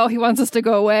 I'm like, oh, he wants us to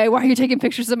go away. Why are you taking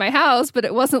pictures of my house? But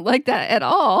it wasn't like that at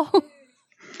all.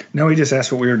 No, he just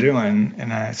asked what we were doing.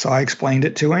 And I explained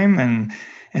it to him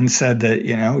and said that,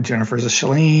 Jennifer's a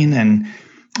Cheline, and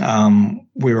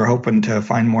we were hoping to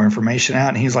find more information out.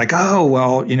 And he's like, oh,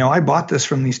 well, I bought this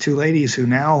from these two ladies who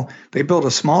now they built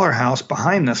a smaller house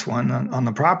behind this one on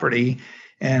the property,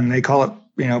 and they call it,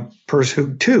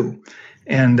 Pershug 2.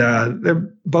 And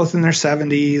they're both in their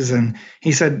 70s. And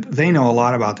he said they know a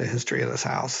lot about the history of this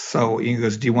house. So he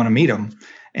goes, do you want to meet them?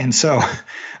 And so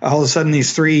all of a sudden,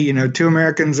 these three, two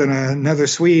Americans and another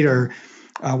Swede are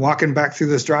walking back through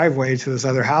this driveway to this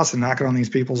other house and knocking on these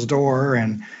people's door.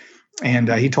 And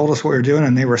he told us what we were doing,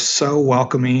 and they were so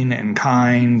welcoming and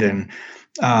kind. And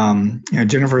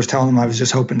Jennifer was telling them I was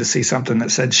just hoping to see something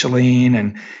that said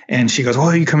Chalene, and she goes, "Oh,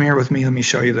 you come here with me. Let me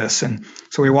show you this." And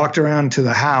so we walked around to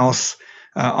the house.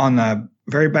 On the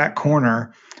very back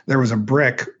corner, there was a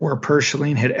brick where Per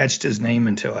Chalene had etched his name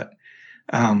into it.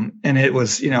 And it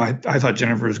was, I thought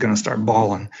Jennifer was going to start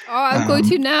bawling. Oh, I'm going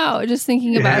to now, just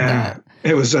thinking about that.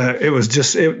 It was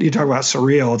just, you talk about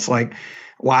surreal. It's like,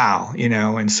 wow,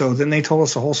 and so then they told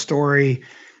us the whole story.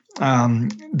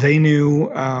 They knew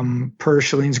Per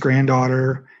Chalene's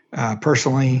granddaughter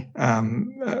personally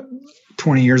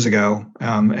 20 years ago,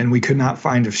 and we could not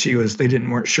find if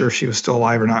weren't sure if she was still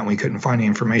alive or not, and we couldn't find any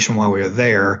information while we were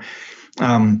there.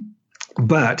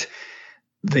 But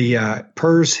the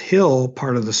Purrs Hill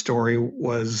part of the story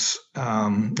was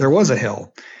there was a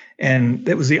hill, and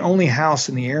it was the only house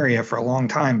in the area for a long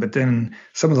time. But then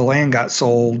some of the land got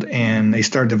sold, and they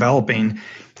started developing.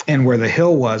 And where the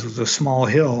hill was a small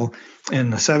hill.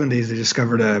 In the 70s, they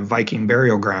discovered a Viking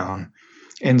burial ground.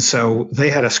 And so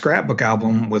they had a scrapbook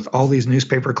album with all these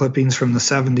newspaper clippings from the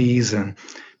 70s and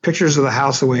pictures of the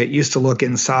house, the way it used to look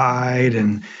inside,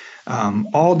 and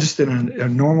all just in a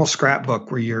normal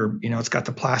scrapbook where it's got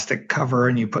the plastic cover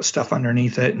and you put stuff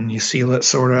underneath it and you seal it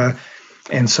sort of.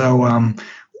 And so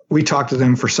we talked to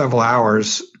them for several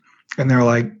hours, and they're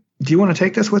like, "Do you want to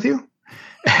take this with you?"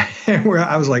 And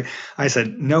I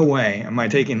said, "No way am I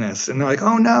taking this." And they're like,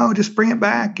 "Oh no, just bring it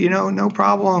back, no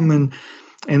problem."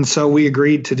 And so we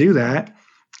agreed to do that.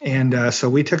 And so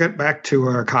we took it back to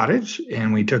our cottage,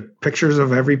 and we took pictures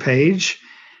of every page.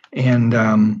 And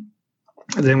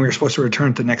then we were supposed to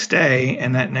return it the next day.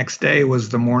 And that next day was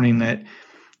the morning that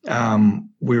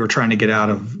we were trying to get out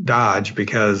of Dodge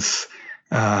because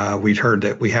we'd heard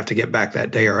that we have to get back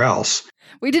that day or else.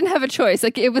 We didn't have a choice.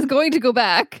 Like, it was going to go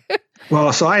back.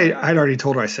 Well, so I'd already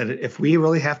told her, I said, if we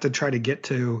really have to try to get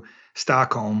to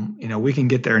Stockholm, we can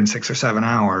get there in 6 or 7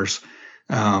 hours.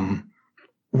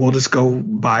 We'll just go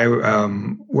by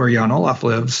where Jan Olaf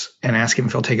lives and ask him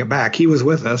if he'll take it back. He was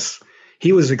with us.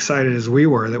 He was excited as we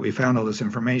were that we found all this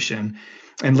information.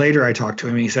 And later I talked to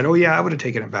him, and he said, "Oh yeah, I would have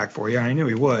taken it back for you." And I knew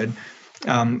he would.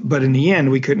 But in the end,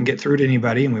 we couldn't get through to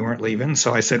anybody, and we weren't leaving.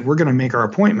 So I said, "We're going to make our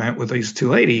appointment with these two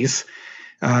ladies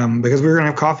because we were going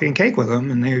to have coffee and cake with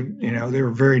them." And they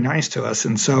were very nice to us.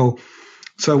 And so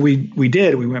we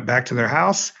did. We went back to their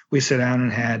house. We sat down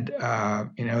and had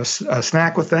a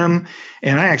snack with them.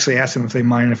 And I actually asked them if they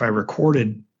mind if I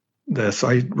recorded this. So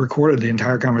I recorded the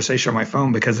entire conversation on my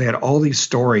phone because they had all these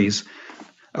stories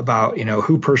about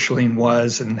who Per Chalene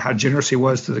was and how generous he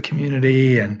was to the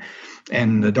community and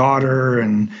the daughter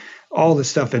and all this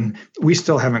stuff. And we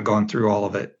still haven't gone through all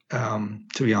of it,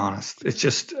 to be honest. It's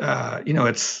just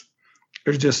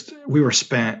we were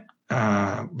spent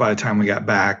by the time we got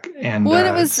back, and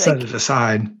it was set it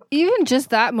aside. Even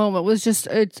just that moment was just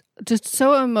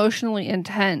so emotionally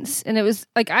intense. And it was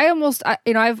like,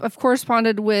 I've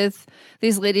corresponded with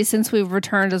these ladies since we've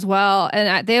returned as well.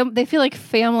 And they feel like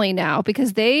family now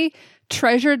because they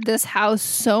treasured this house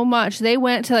so much. They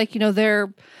went to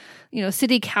their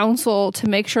city council to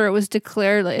make sure it was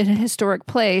declared a historic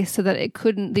place so that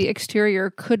the exterior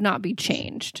could not be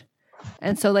changed.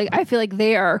 And so I feel like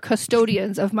they are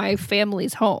custodians of my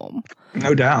family's home.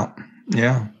 No doubt.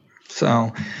 Yeah.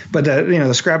 So, but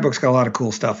the scrapbook's got a lot of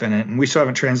cool stuff in it, and we still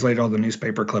haven't translated all the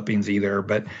newspaper clippings either.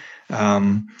 But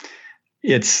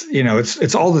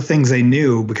it's all the things they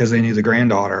knew because they knew the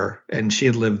granddaughter, and she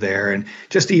had lived there, and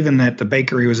just even that the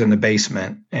bakery was in the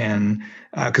basement, and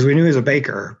because we knew he was a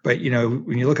baker. But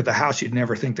when you look at the house, you'd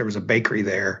never think there was a bakery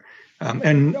there.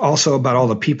 And also about all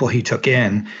the people he took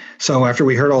in. So after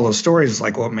we heard all those stories, it's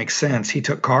like, well, it makes sense. He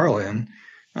took Carl in.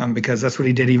 Because that's what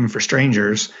he did even for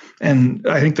strangers. And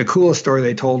I think the coolest story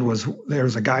they told was there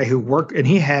was a guy who worked, and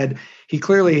he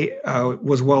clearly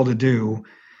was well-to-do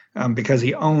because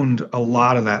he owned a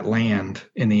lot of that land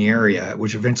in the area,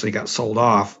 which eventually got sold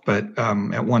off. But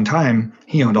at one time,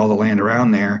 he owned all the land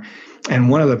around there. And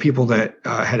one of the people that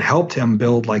had helped him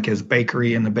build his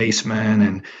bakery in the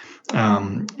basement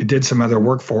and did some other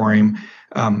work for him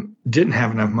didn't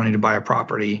have enough money to buy a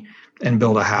property and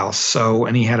build a house. So,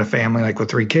 and he had a family with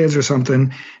 3 kids or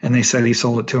something. And they said he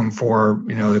sold it to them for,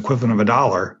 the equivalent of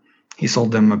 $1. He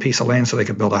sold them a piece of land so they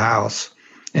could build a house.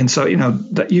 And so,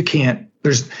 that you can't,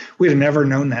 we'd have never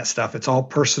known that stuff. It's all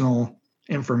personal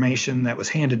information that was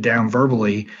handed down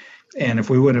verbally. And if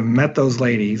we would have met those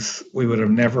ladies, we would have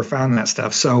never found that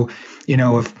stuff. So,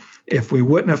 if we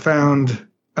wouldn't have found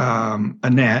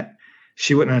Annette,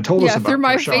 she wouldn't have told us about through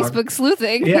my Kershog. Facebook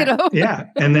sleuthing, Yeah, yeah.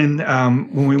 And then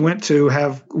when we went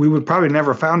we would probably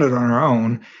never found it on our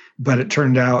own, but it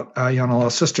turned out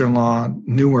Yanala's sister-in-law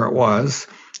knew where it was.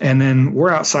 And then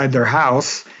we're outside their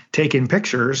house taking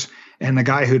pictures, and the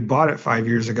guy who'd bought it 5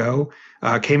 years ago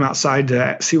came outside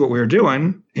to see what we were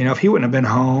doing. If he wouldn't have been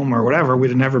home or whatever, we'd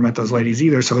have never met those ladies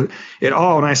either. So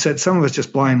and I said some of it's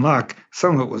just blind luck.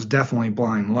 Some of it was definitely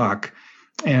blind luck.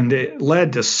 And it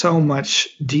led to so much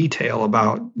detail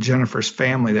about Jennifer's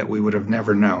family that we would have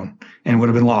never known and would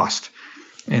have been lost.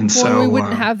 And we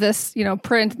wouldn't have this,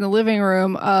 print in the living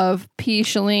room of P.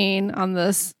 Chalene on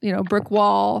this, brick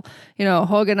wall,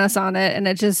 hugging us on it. And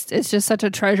it's just such a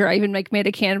treasure. I even made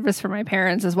a canvas for my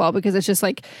parents as well, because it's just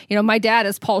like, my dad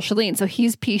is Paul Chalene, so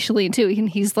he's P. Chalene too. And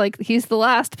he's the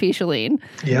last P. Chalene.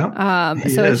 Yeah.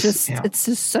 It's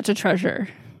just such a treasure.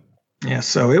 Yeah.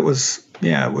 So it was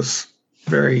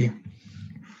very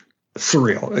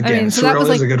surreal. Again, so surreal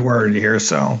is a good word here.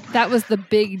 So that was the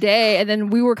big day, and then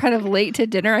we were kind of late to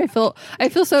dinner. I feel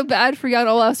so bad for Jan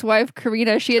Olaf's wife,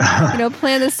 Karina. She had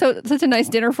planned this such a nice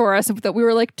dinner for us that we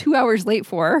were like 2 hours late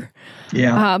for.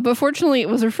 Yeah. But fortunately, it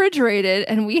was refrigerated,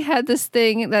 and we had this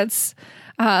thing that's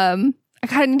I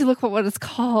kind of need to look at what it's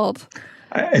called.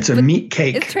 It's a meat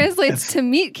cake. It translates to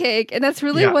meat cake, and that's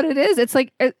really what it is. It's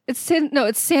like it's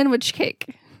sandwich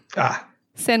cake.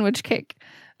 Sandwich cake.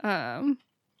 And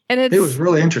it was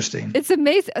really interesting. It's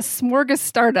amazing. A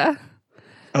smorgastarda.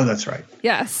 Oh, that's right.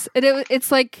 Yes. And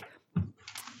it's like,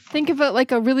 think of it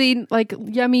like a really like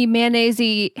yummy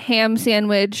mayonnaise-y ham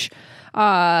sandwich,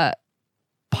 triple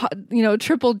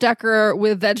decker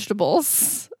with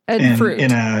vegetables and fruit.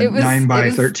 In a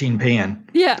 9x13 pan.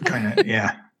 Yeah. Kind of,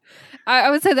 yeah.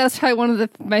 I would say that's probably one of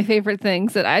my favorite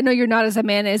things. That I know you're not as a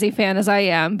mayonnaise fan as I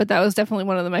am, but that was definitely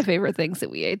one of my favorite things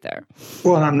that we ate there.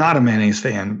 Well, and I'm not a mayonnaise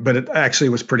fan, but it actually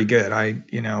was pretty good.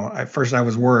 At first I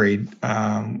was worried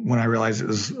when I realized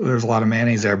there was a lot of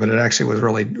mayonnaise there, but it actually was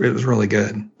really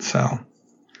good. So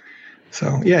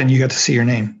yeah, and you got to see your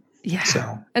name. Yeah.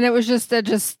 So and it was just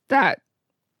that.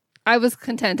 I was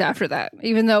content after that,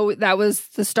 even though that was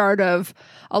the start of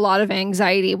a lot of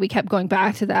anxiety. We kept going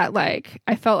back to that. Like,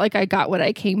 I felt like I got what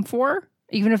I came for,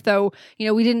 even if though,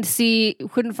 we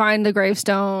couldn't find the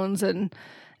gravestones, and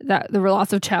that there were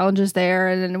lots of challenges there.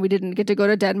 And then we didn't get to go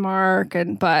to Denmark.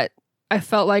 But I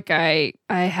felt like I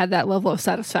had that level of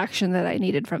satisfaction that I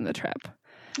needed from the trip.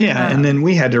 Yeah. And then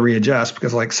we had to readjust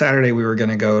because like Saturday we were going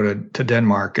to go to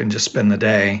Denmark and just spend the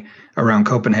day around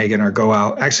Copenhagen or go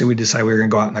out. Actually, we decided we were going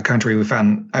to go out in the country. I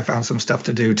found some stuff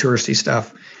to do, touristy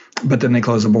stuff, but then they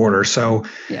closed the border. So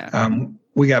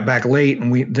we got back late,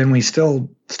 and we still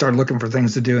started looking for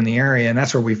things to do in the area. And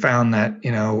that's where we found that,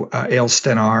 Ale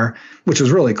Stenar, which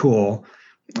was really cool,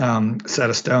 set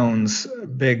of stones,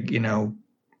 big,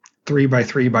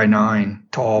 3x3x9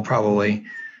 tall, probably,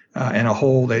 and a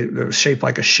hole. They were shaped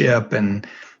like a ship, and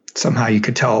somehow you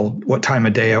could tell what time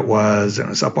of day it was, and it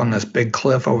was up on this big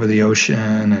cliff over the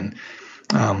ocean. And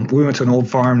we went to an old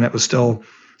farm that was still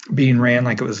being ran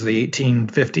like it was the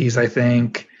 1850s, I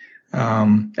think.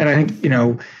 And I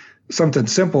think, something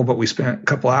simple, but we spent a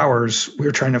couple hours. We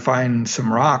were trying to find some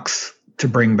rocks to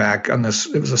bring back on this.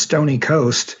 It was a stony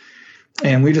coast,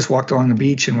 and we just walked along the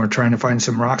beach and we're trying to find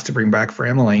some rocks to bring back for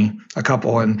Emily, a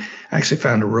couple. And I actually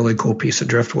found a really cool piece of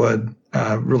driftwood,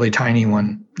 really tiny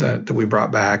one that we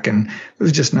brought back. And it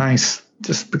was just nice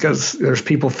just because there's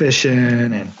people fishing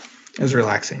and it was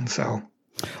relaxing. So,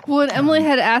 well, and Emily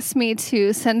had asked me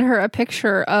to send her a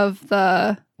picture of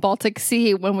the Baltic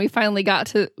Sea when we finally got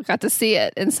to see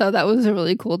it. And so that was a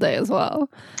really cool day as well.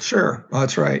 Sure. Well,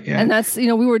 that's right. Yeah. And that's, we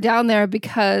were down there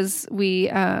because we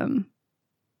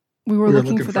were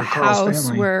looking for the house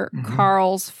family. where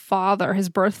Carl's father, his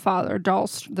birth father,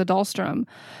 the Dahlstrom,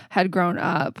 had grown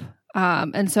up.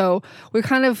 And so we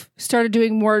kind of started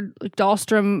doing more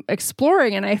Dahlstrom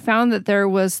exploring, and I found that there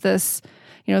was this,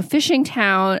 fishing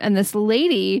town, and this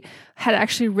lady had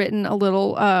actually written a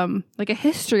little, like a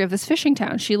history of this fishing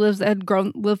town. She had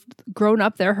grown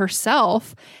up there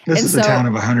herself. This is a town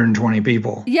of 120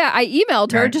 people. Yeah, I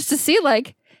emailed her just to see,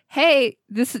 like, hey,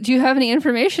 do you have any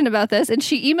information about this? And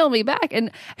she emailed me back,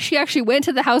 and she actually went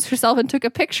to the house herself and took a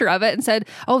picture of it and said,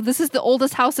 oh, this is the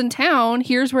oldest house in town.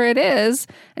 Here's where it is.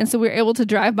 And so we were able to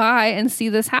drive by and see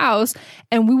this house,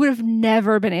 and we would have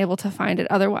never been able to find it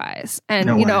otherwise. And,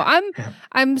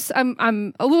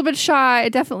 I'm a little bit shy,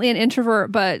 definitely an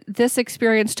introvert, but this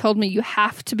experience told me you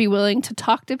have to be willing to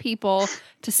talk to people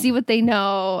to see what they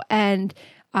know. And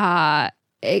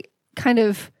it kind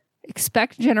of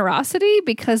expect generosity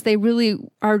because they really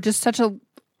are just such a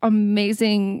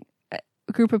amazing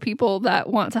group of people that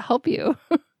want to help you.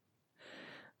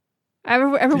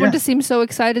 Everyone just seemed so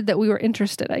excited that we were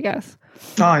interested, I guess.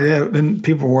 Oh yeah, and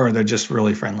people were. They're just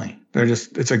really friendly.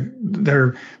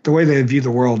 The way they view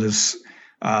the world is,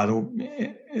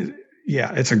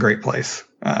 it's a great place.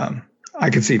 I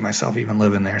could see myself even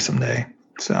living there someday.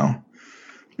 So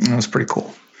it was pretty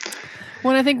cool.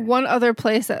 Well, I think one other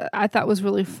place that I thought was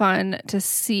really fun to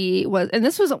see was, and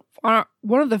this was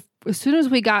as soon as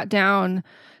we got down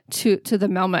to the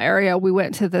Melma area, we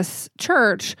went to this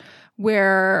church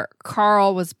where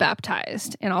Carl was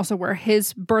baptized and also where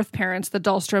his birth parents, the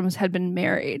Dahlstroms, had been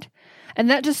married.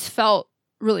 And that just felt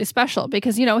really special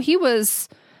because, he was,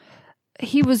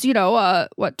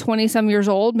 20 some years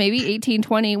old, maybe 18,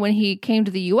 20 when he came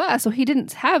to the US. So he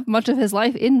didn't have much of his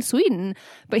life in Sweden,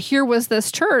 but here was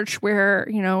this church where,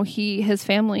 his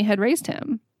family had raised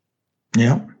him.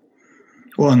 Yeah.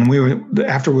 Well, and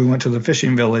after we went to the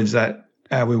fishing village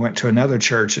we went to another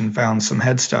church and found some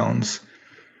headstones.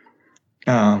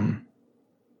 And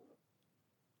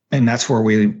that's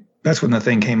when the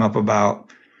thing came up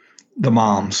about the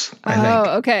moms, I think.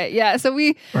 Oh, okay. Yeah. So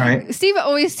right. Steve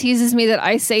always teases me that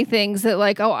I say things that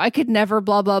like, oh, I could never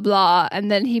blah, blah, blah. And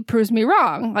then he proves me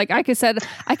wrong. Like I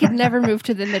could never move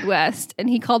to the Midwest, and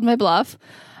he called my bluff.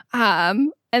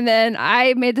 And then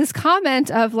I made this comment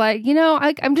of like,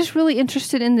 I'm just really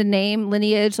interested in the name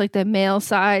lineage, like the male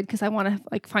side, because I want to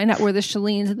like find out where the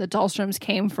Shaleens and the Dahlstroms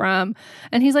came from.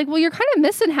 And he's like, well, you're kind of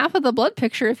missing half of the blood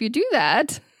picture if you do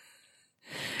that.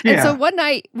 Yeah. And so one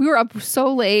night we were up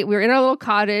so late, we were in our little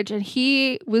cottage, and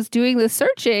he was doing this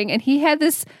searching, and he had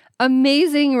this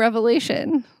amazing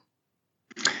revelation.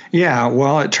 Yeah,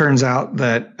 well, it turns out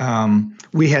that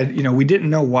we didn't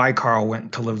know why Carl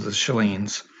went to live with the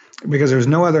Shaleens because there was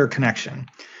no other connection.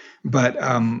 But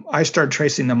I started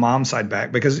tracing the mom side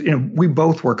back because we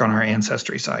both work on our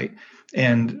ancestry site,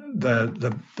 and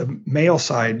the male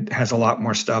side has a lot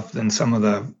more stuff than some of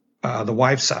the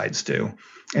wife sides do.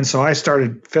 And so I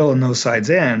started filling those sides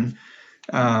in,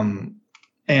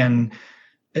 and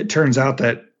it turns out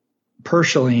that Per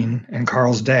Shaleen and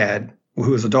Carl's dad,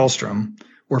 who was a Dahlstrom,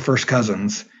 were first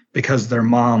cousins because their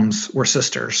moms were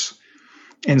sisters.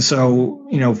 And so,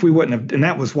 if we wouldn't have, and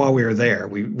that was while we were there,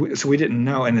 so we didn't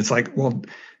know. And it's like, well,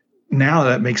 now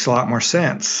that makes a lot more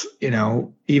sense,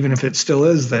 even if it still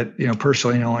is that, Per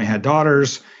Shaleen only had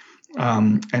daughters,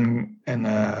 and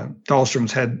the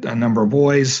Dahlstroms had a number of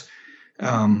boys.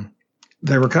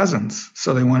 They were cousins,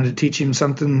 so they wanted to teach him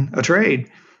a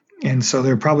trade. And so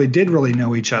they probably did really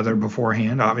know each other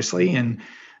beforehand, obviously. And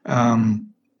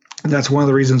that's one of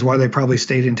the reasons why they probably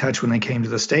stayed in touch when they came to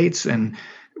the States, and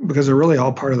because they're really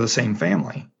all part of the same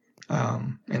family.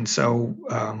 And so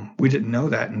we didn't know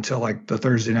that until like the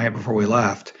Thursday night before we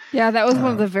left. Yeah, that was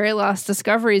one of the very last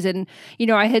discoveries. And,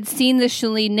 I had seen the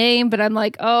Shaleen name, but I'm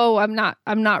like, oh, I'm not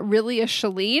really a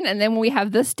Shaleen. And then when we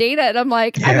have this data, and I'm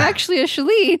like, I'm actually a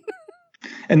Shaleen.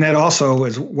 And that also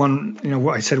is one,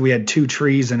 I said we had two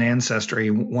trees in ancestry,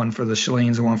 one for the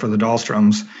Shaleens and one for the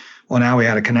Dahlstroms. Well, now we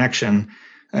had a connection.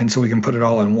 And so we can put it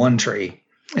all in one tree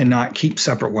and not keep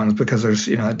separate ones because there's,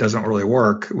 it doesn't really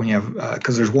work when you have,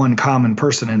 because there's one common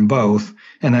person in both,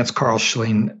 and that's Carl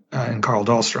Shaleen and Carl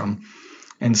Dahlstrom.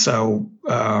 And so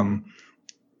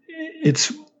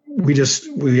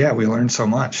we learned so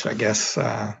much, I guess.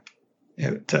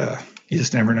 You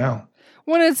just never know.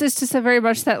 One is just very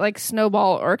much that like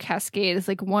snowball or cascade is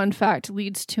like one fact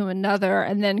leads to another,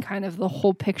 and then kind of the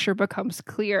whole picture becomes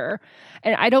clear.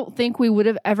 And I don't think we would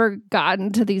have ever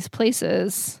gotten to these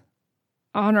places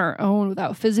on our own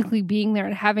without physically being there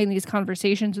and having these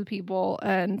conversations with people.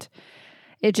 And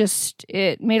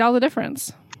it made all the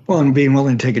difference. Well, and being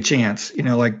willing to take a chance,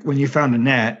 like when you found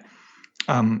Annette,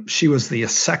 she was the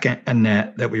second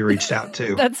Annette that we reached out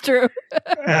to. That's true.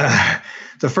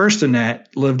 The first Annette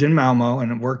lived in Malmo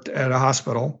and worked at a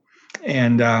hospital.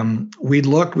 And we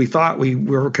thought we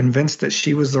were convinced that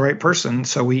she was the right person.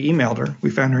 So we emailed her. We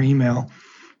found her email.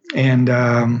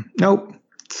 And nope.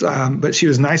 But she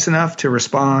was nice enough to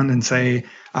respond and say,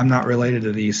 I'm not related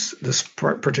to this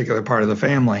particular part of the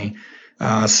family.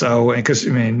 So, because,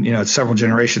 it's several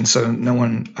generations, so no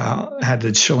one had the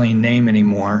Shaleen name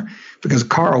anymore because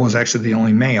Carl was actually the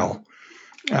only male.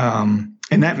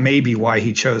 And that may be why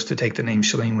he chose to take the name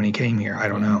Shaleen when he came here. I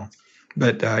don't know.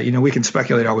 But, we can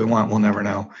speculate all we want. We'll never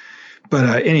know.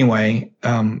 But anyway,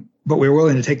 but we were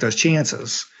willing to take those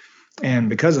chances. And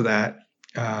because of that,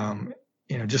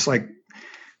 just like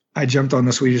I jumped on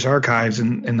the Swedish Archives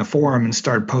in the forum and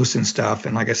started posting stuff.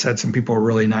 And like I said, some people were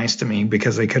really nice to me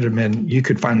because they could have been, you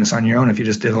could find this on your own if you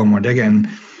just did a little more digging.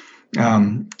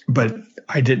 But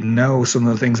I didn't know some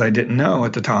of the things I didn't know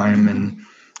at the time,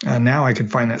 and now I can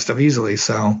find that stuff easily.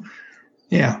 So,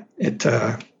 yeah,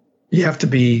 you have to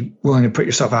be willing to put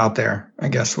yourself out there, I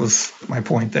guess was my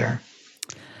point there.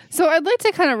 So I'd like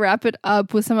to kind of wrap it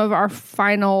up with some of our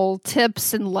final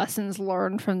tips and lessons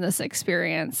learned from this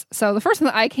experience. So the first one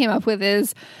that I came up with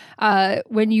is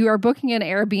when you are booking an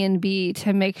Airbnb,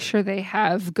 to make sure they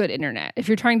have good internet. If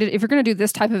you're going to do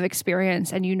this type of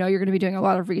experience and you know you're going to be doing a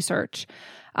lot of research,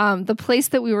 the place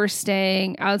that we were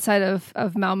staying outside of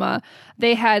Malmö,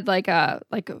 they had like a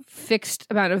fixed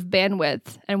amount of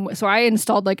bandwidth. And so I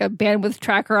installed like a bandwidth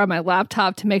tracker on my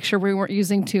laptop to make sure we weren't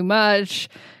using too much.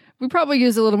 We probably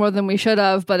used a little more than we should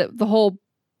have, but the whole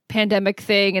pandemic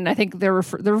thing, and I think the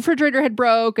refrigerator had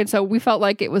broke, and so we felt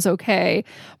like it was okay.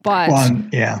 But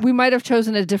we might have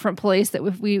chosen a different place that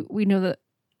if we knew that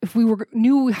if we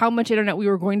knew how much internet we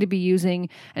were going to be using,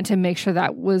 and to make sure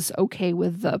that was okay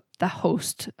with the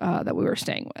host that we were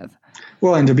staying with.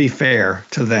 Well, and to be fair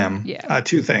to them,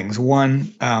 two things.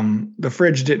 One, the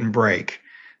fridge didn't break.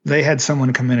 They had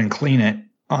someone come in and clean it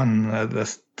on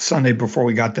the Sunday before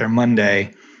we got there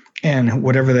Monday. And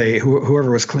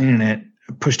whoever was cleaning it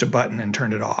pushed a button and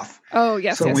turned it off. Oh,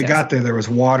 yes. So when we got there was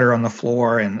water on the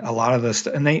floor and a lot of this,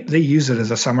 and they use it as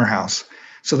a summer house.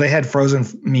 So they had frozen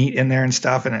meat in there and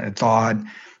stuff, and it thawed.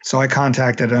 So I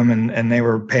contacted them, and they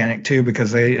were panicked too,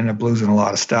 because they ended up losing a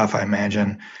lot of stuff, I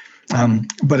imagine.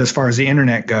 But as far as the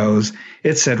internet goes,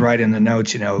 it said right in the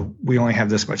notes, we only have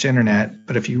this much internet.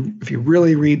 But if you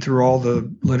really read through all the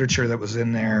literature that was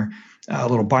in there, a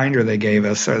little binder they gave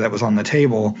us, or that was on the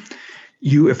table,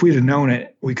 if we'd have known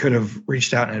it, we could have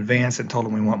reached out in advance and told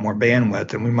them we want more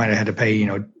bandwidth, and we might have had to pay,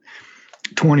 $20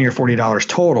 or $40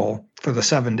 total for the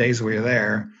 7 days we were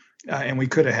there. And we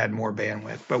could have had more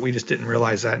bandwidth, but we just didn't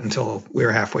realize that until we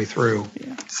were halfway through.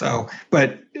 Yeah. So,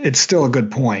 but it's still a good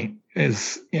point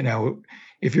is,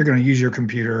 if you're going to use your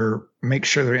computer, make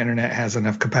sure their internet has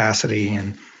enough capacity,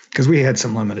 and because we had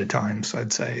some limited times,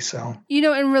 I'd say. So,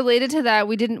 and related to that,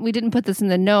 we didn't put this in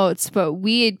the notes, but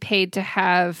we had paid to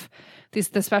have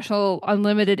the special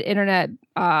unlimited internet,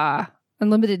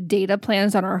 unlimited data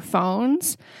plans on our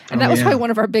phones. And that was probably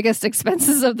one of our biggest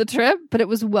expenses of the trip, but it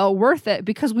was well worth it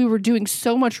because we were doing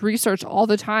so much research all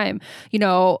the time,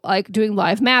 like doing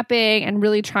live mapping and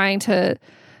really trying to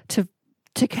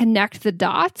connect the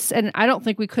dots. And I don't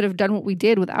think we could have done what we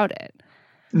did without it.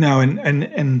 No,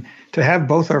 and to have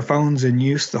both our phones in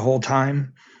use the whole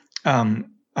time,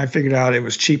 I figured out it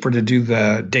was cheaper to do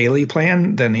the daily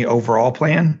plan than the overall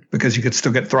plan, because you could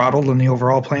still get throttled in the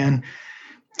overall plan.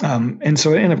 And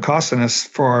so it ended up costing us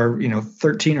for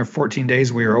 13 or 14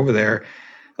 days we were over there,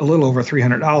 a little over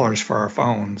 $300 for our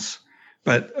phones.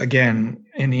 But again,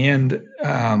 in the end,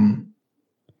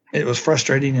 it was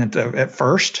frustrating at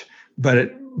first,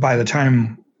 but by the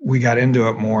time we got into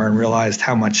it more and realized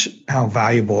how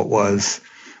valuable it was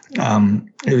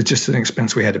just an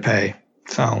expense we had to pay.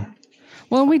 So,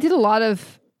 well, we did a lot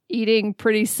of eating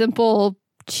pretty simple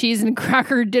cheese and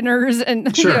cracker dinners,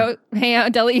 and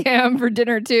deli ham for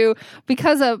dinner too.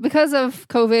 Because of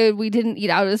COVID, we didn't eat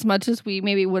out as much as we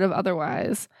maybe would have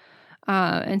otherwise,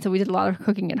 and so we did a lot of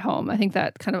cooking at home. I think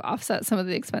that kind of offset some of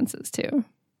the expenses too.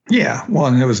 Yeah, well,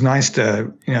 and it was nice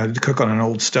to cook on an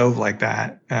old stove like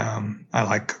that. I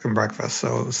like cooking breakfast,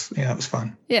 so it was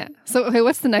fun. Yeah. So okay,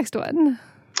 what's the next one?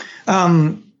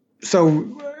 So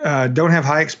don't have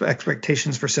high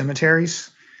expectations for cemeteries.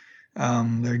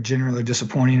 They're generally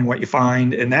disappointing in what you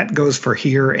find, and that goes for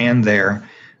here and there.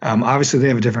 Obviously, they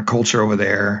have a different culture over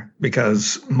there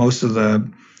because most of the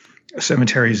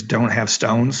cemeteries don't have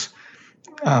stones.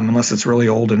 Unless it's really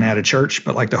old and at a church,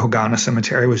 but like the Hogana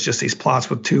Cemetery was just these plots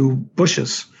with two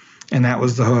bushes, and that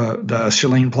was the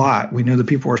Shalene plot. We knew the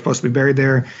people were supposed to be buried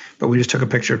there, but we just took a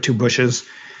picture of two bushes.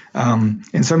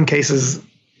 In some cases,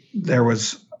 there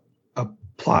was a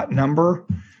plot number,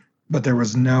 but there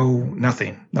was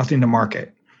nothing to mark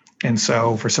it. And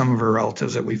so for some of our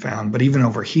relatives that we found, but even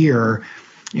over here,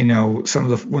 one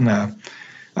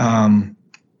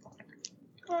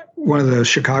of the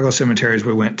Chicago cemeteries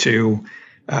we went to,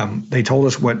 they told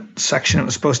us what section it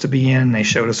was supposed to be in. They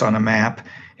showed us on a map,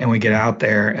 and we get out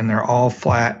there, and they're all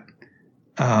flat.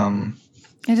 It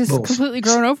is completely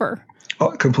grown over.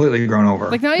 Oh, completely grown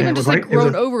over. Like not even just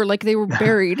grown over, like they were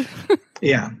buried.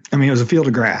 Yeah. I mean, it was a field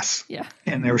of grass. Yeah.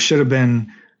 And there should have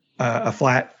been a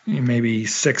flat, maybe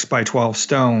 6 by 12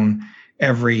 stone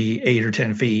every 8 or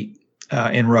 10 feet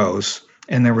in rows.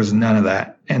 And there was none of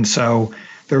that. And so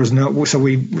there was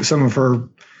some of her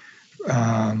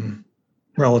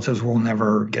relatives will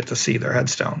never get to see their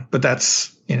headstone. But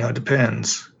that's, it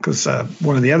depends. Because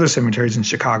one of the other cemeteries in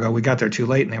Chicago, we got there too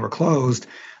late and they were closed.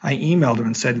 I emailed them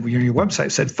and said, well, your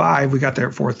website said 5. We got there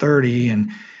at 4:30.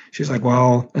 And she's like,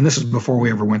 well, and this is before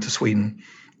we ever went to Sweden.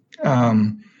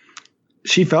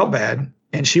 She felt bad.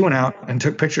 And she went out and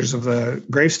took pictures of the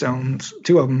gravestones,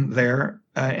 2 of them there,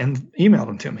 and emailed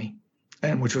them to me,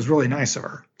 and which was really nice of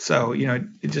her. So,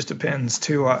 it just depends,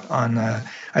 too, on, I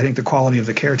think, the quality of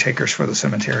the caretakers for the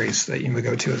cemeteries that you would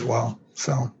go to as well.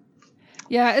 So,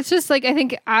 yeah, it's just like, I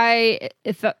think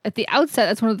at the outset,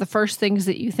 that's one of the first things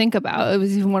that you think about. It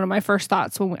was even one of my first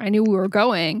thoughts when I knew we were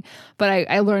going, but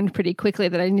I learned pretty quickly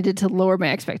that I needed to lower my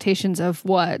expectations of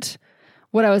what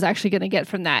I was actually going to get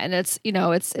from that. And it's,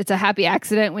 it's a happy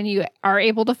accident when you are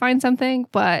able to find something,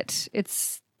 but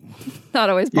it's not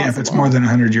always possible. Yeah, if it's more than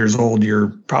 100 years old, you're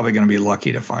probably going to be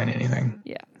lucky to find anything.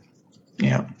 Yeah.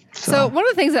 Yeah. So one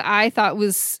of the things that I thought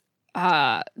was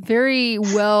very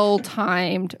well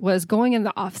timed was going in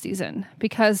the off season,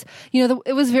 because,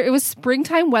 it was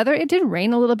springtime weather. It did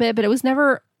rain a little bit, but it was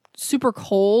never super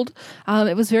cold.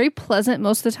 It was very pleasant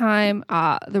most of the time.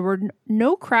 There were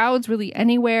no crowds really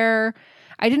anywhere.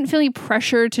 I didn't feel any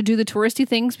pressure to do the touristy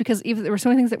things because even there were so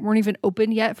many things that weren't even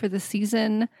open yet for the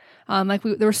season.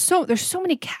 There's so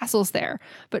many castles there,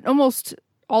 but almost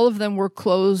all of them were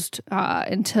closed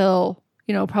until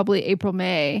probably April,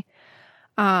 May.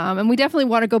 And we definitely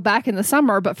want to go back in the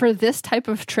summer, but for this type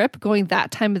of trip, going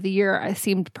that time of the year, I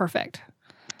seemed perfect.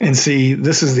 And see,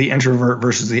 this is the introvert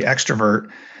versus the extrovert,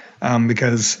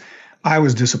 because I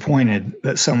was disappointed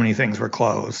that so many things were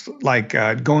closed. Like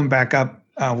going back up,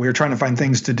 we were trying to find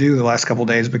things to do the last couple of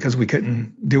days because we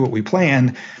couldn't do what we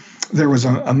planned. There was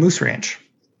a moose ranch,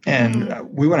 and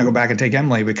we want to go back and take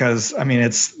Emily because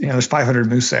it's there's 500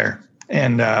 moose there,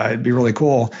 and it'd be really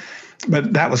cool.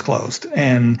 But that was closed,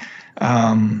 and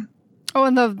and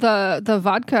the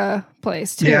vodka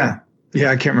place too. Yeah,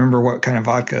 I can't remember what kind of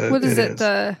vodka. What is it?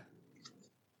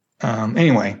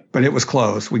 Anyway, but it was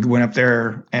closed. We went up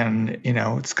there, and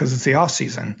it's because it's the off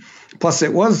season. Plus,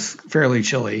 it was fairly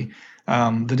chilly.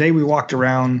 The day we walked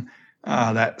around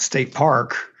that state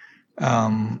park,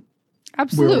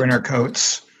 Absolute. We were in our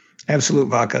coats. Absolute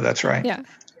vodka, that's right. Yeah.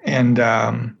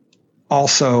 And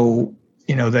also,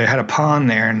 they had a pond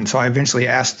there, and so I eventually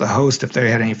asked the host if they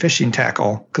had any fishing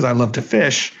tackle because I love to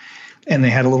fish. And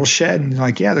they had a little shed, and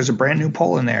like, yeah, there's a brand new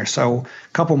pole in there. So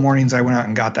a couple mornings I went out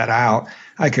and got that out.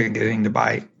 I couldn't get anything to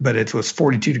bite, but it was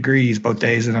 42 degrees both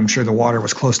days, and I'm sure the water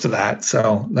was close to that.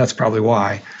 So that's probably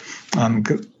why.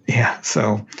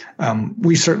 So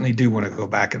we certainly do want to go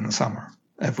back in the summer.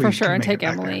 For sure, and take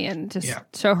Emily and just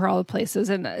show her all the places.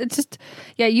 And it's just,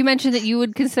 you mentioned that you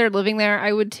would consider living there.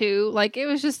 I would too. Like, it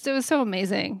was so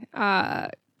amazing.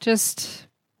 Just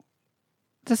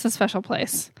a special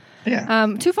place.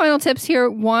 Yeah. 2 final tips here.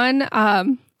 One,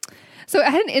 so I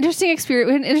had an interesting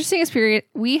experience.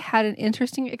 We had an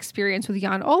interesting experience with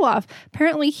Jan Olaf.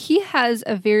 Apparently, he has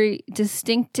a very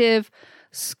distinctive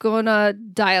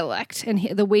Skåne dialect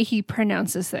and the way he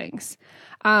pronounces things.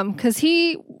 Because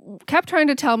he kept trying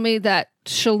to tell me that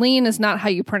Sjölin is not how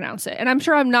you pronounce it. And I'm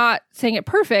sure I'm not saying it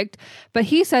perfect, but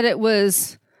he said it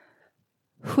was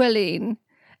Sjölin.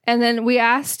 And then we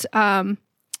asked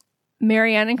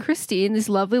Marianne and Christine, these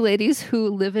lovely ladies who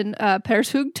live in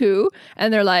Pershug too,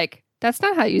 and they're like, that's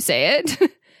not how you say it.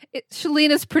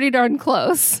 Sjölin is pretty darn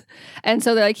close. And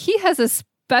so they're like, he has a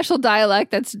special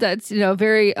dialect that's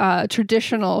very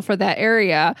traditional for that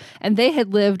area, and they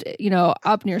had lived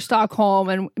up near Stockholm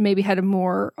and maybe had a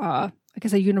more a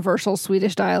universal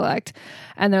Swedish dialect,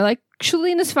 and they're like,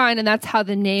 Sjölin is fine, and that's how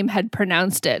the name had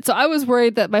pronounced it. So I was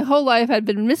worried that my whole life I'd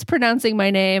been mispronouncing my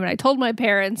name, and I told my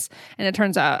parents, and it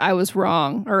turns out I was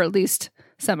wrong, or at least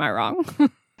semi-wrong.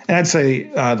 And I'd say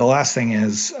the last thing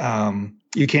is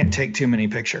you can't take too many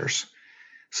pictures.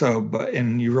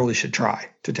 And you really should try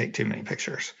to take too many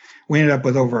pictures. We ended up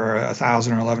with over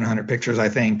 1,000 or 1,100 pictures, I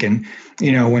think. And,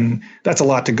 when that's a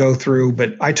lot to go through,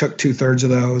 but I took 2/3 of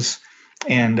those.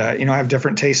 And, I have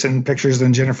different tastes in pictures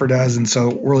than Jennifer does. And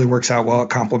so it really works out well. It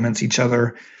complements each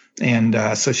other. And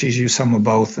so she's used some of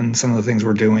both and some of the things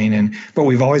we're doing. But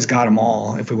we've always got them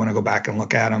all if we want to go back and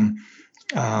look at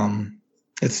them.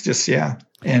 It's just,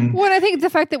 And I think the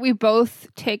fact that we both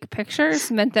take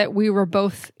pictures meant that we were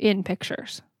both in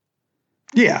pictures.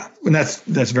 Yeah, and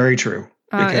that's very true.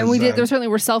 And we did. There certainly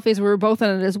were selfies. We were both in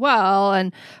it as well,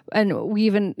 and we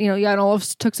even, Jan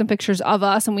Olaf took some pictures of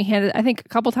us, and we handed, I think, a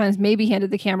couple times, maybe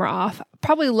handed the camera off.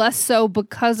 Probably less so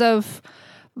because of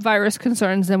virus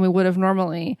concerns than we would have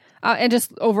normally, and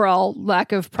just overall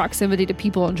lack of proximity to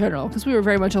people in general, because we were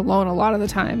very much alone a lot of the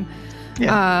time.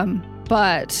 Yeah.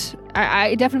 But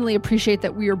I definitely appreciate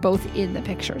that we are both in the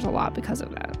pictures a lot because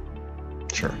of that.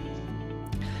 Sure.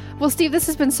 Well, Steve, this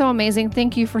has been so amazing.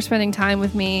 Thank you for spending time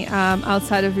with me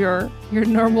outside of your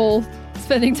normal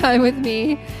spending time with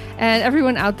me. And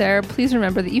everyone out there, please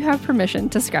remember that you have permission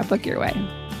to scrapbook your way.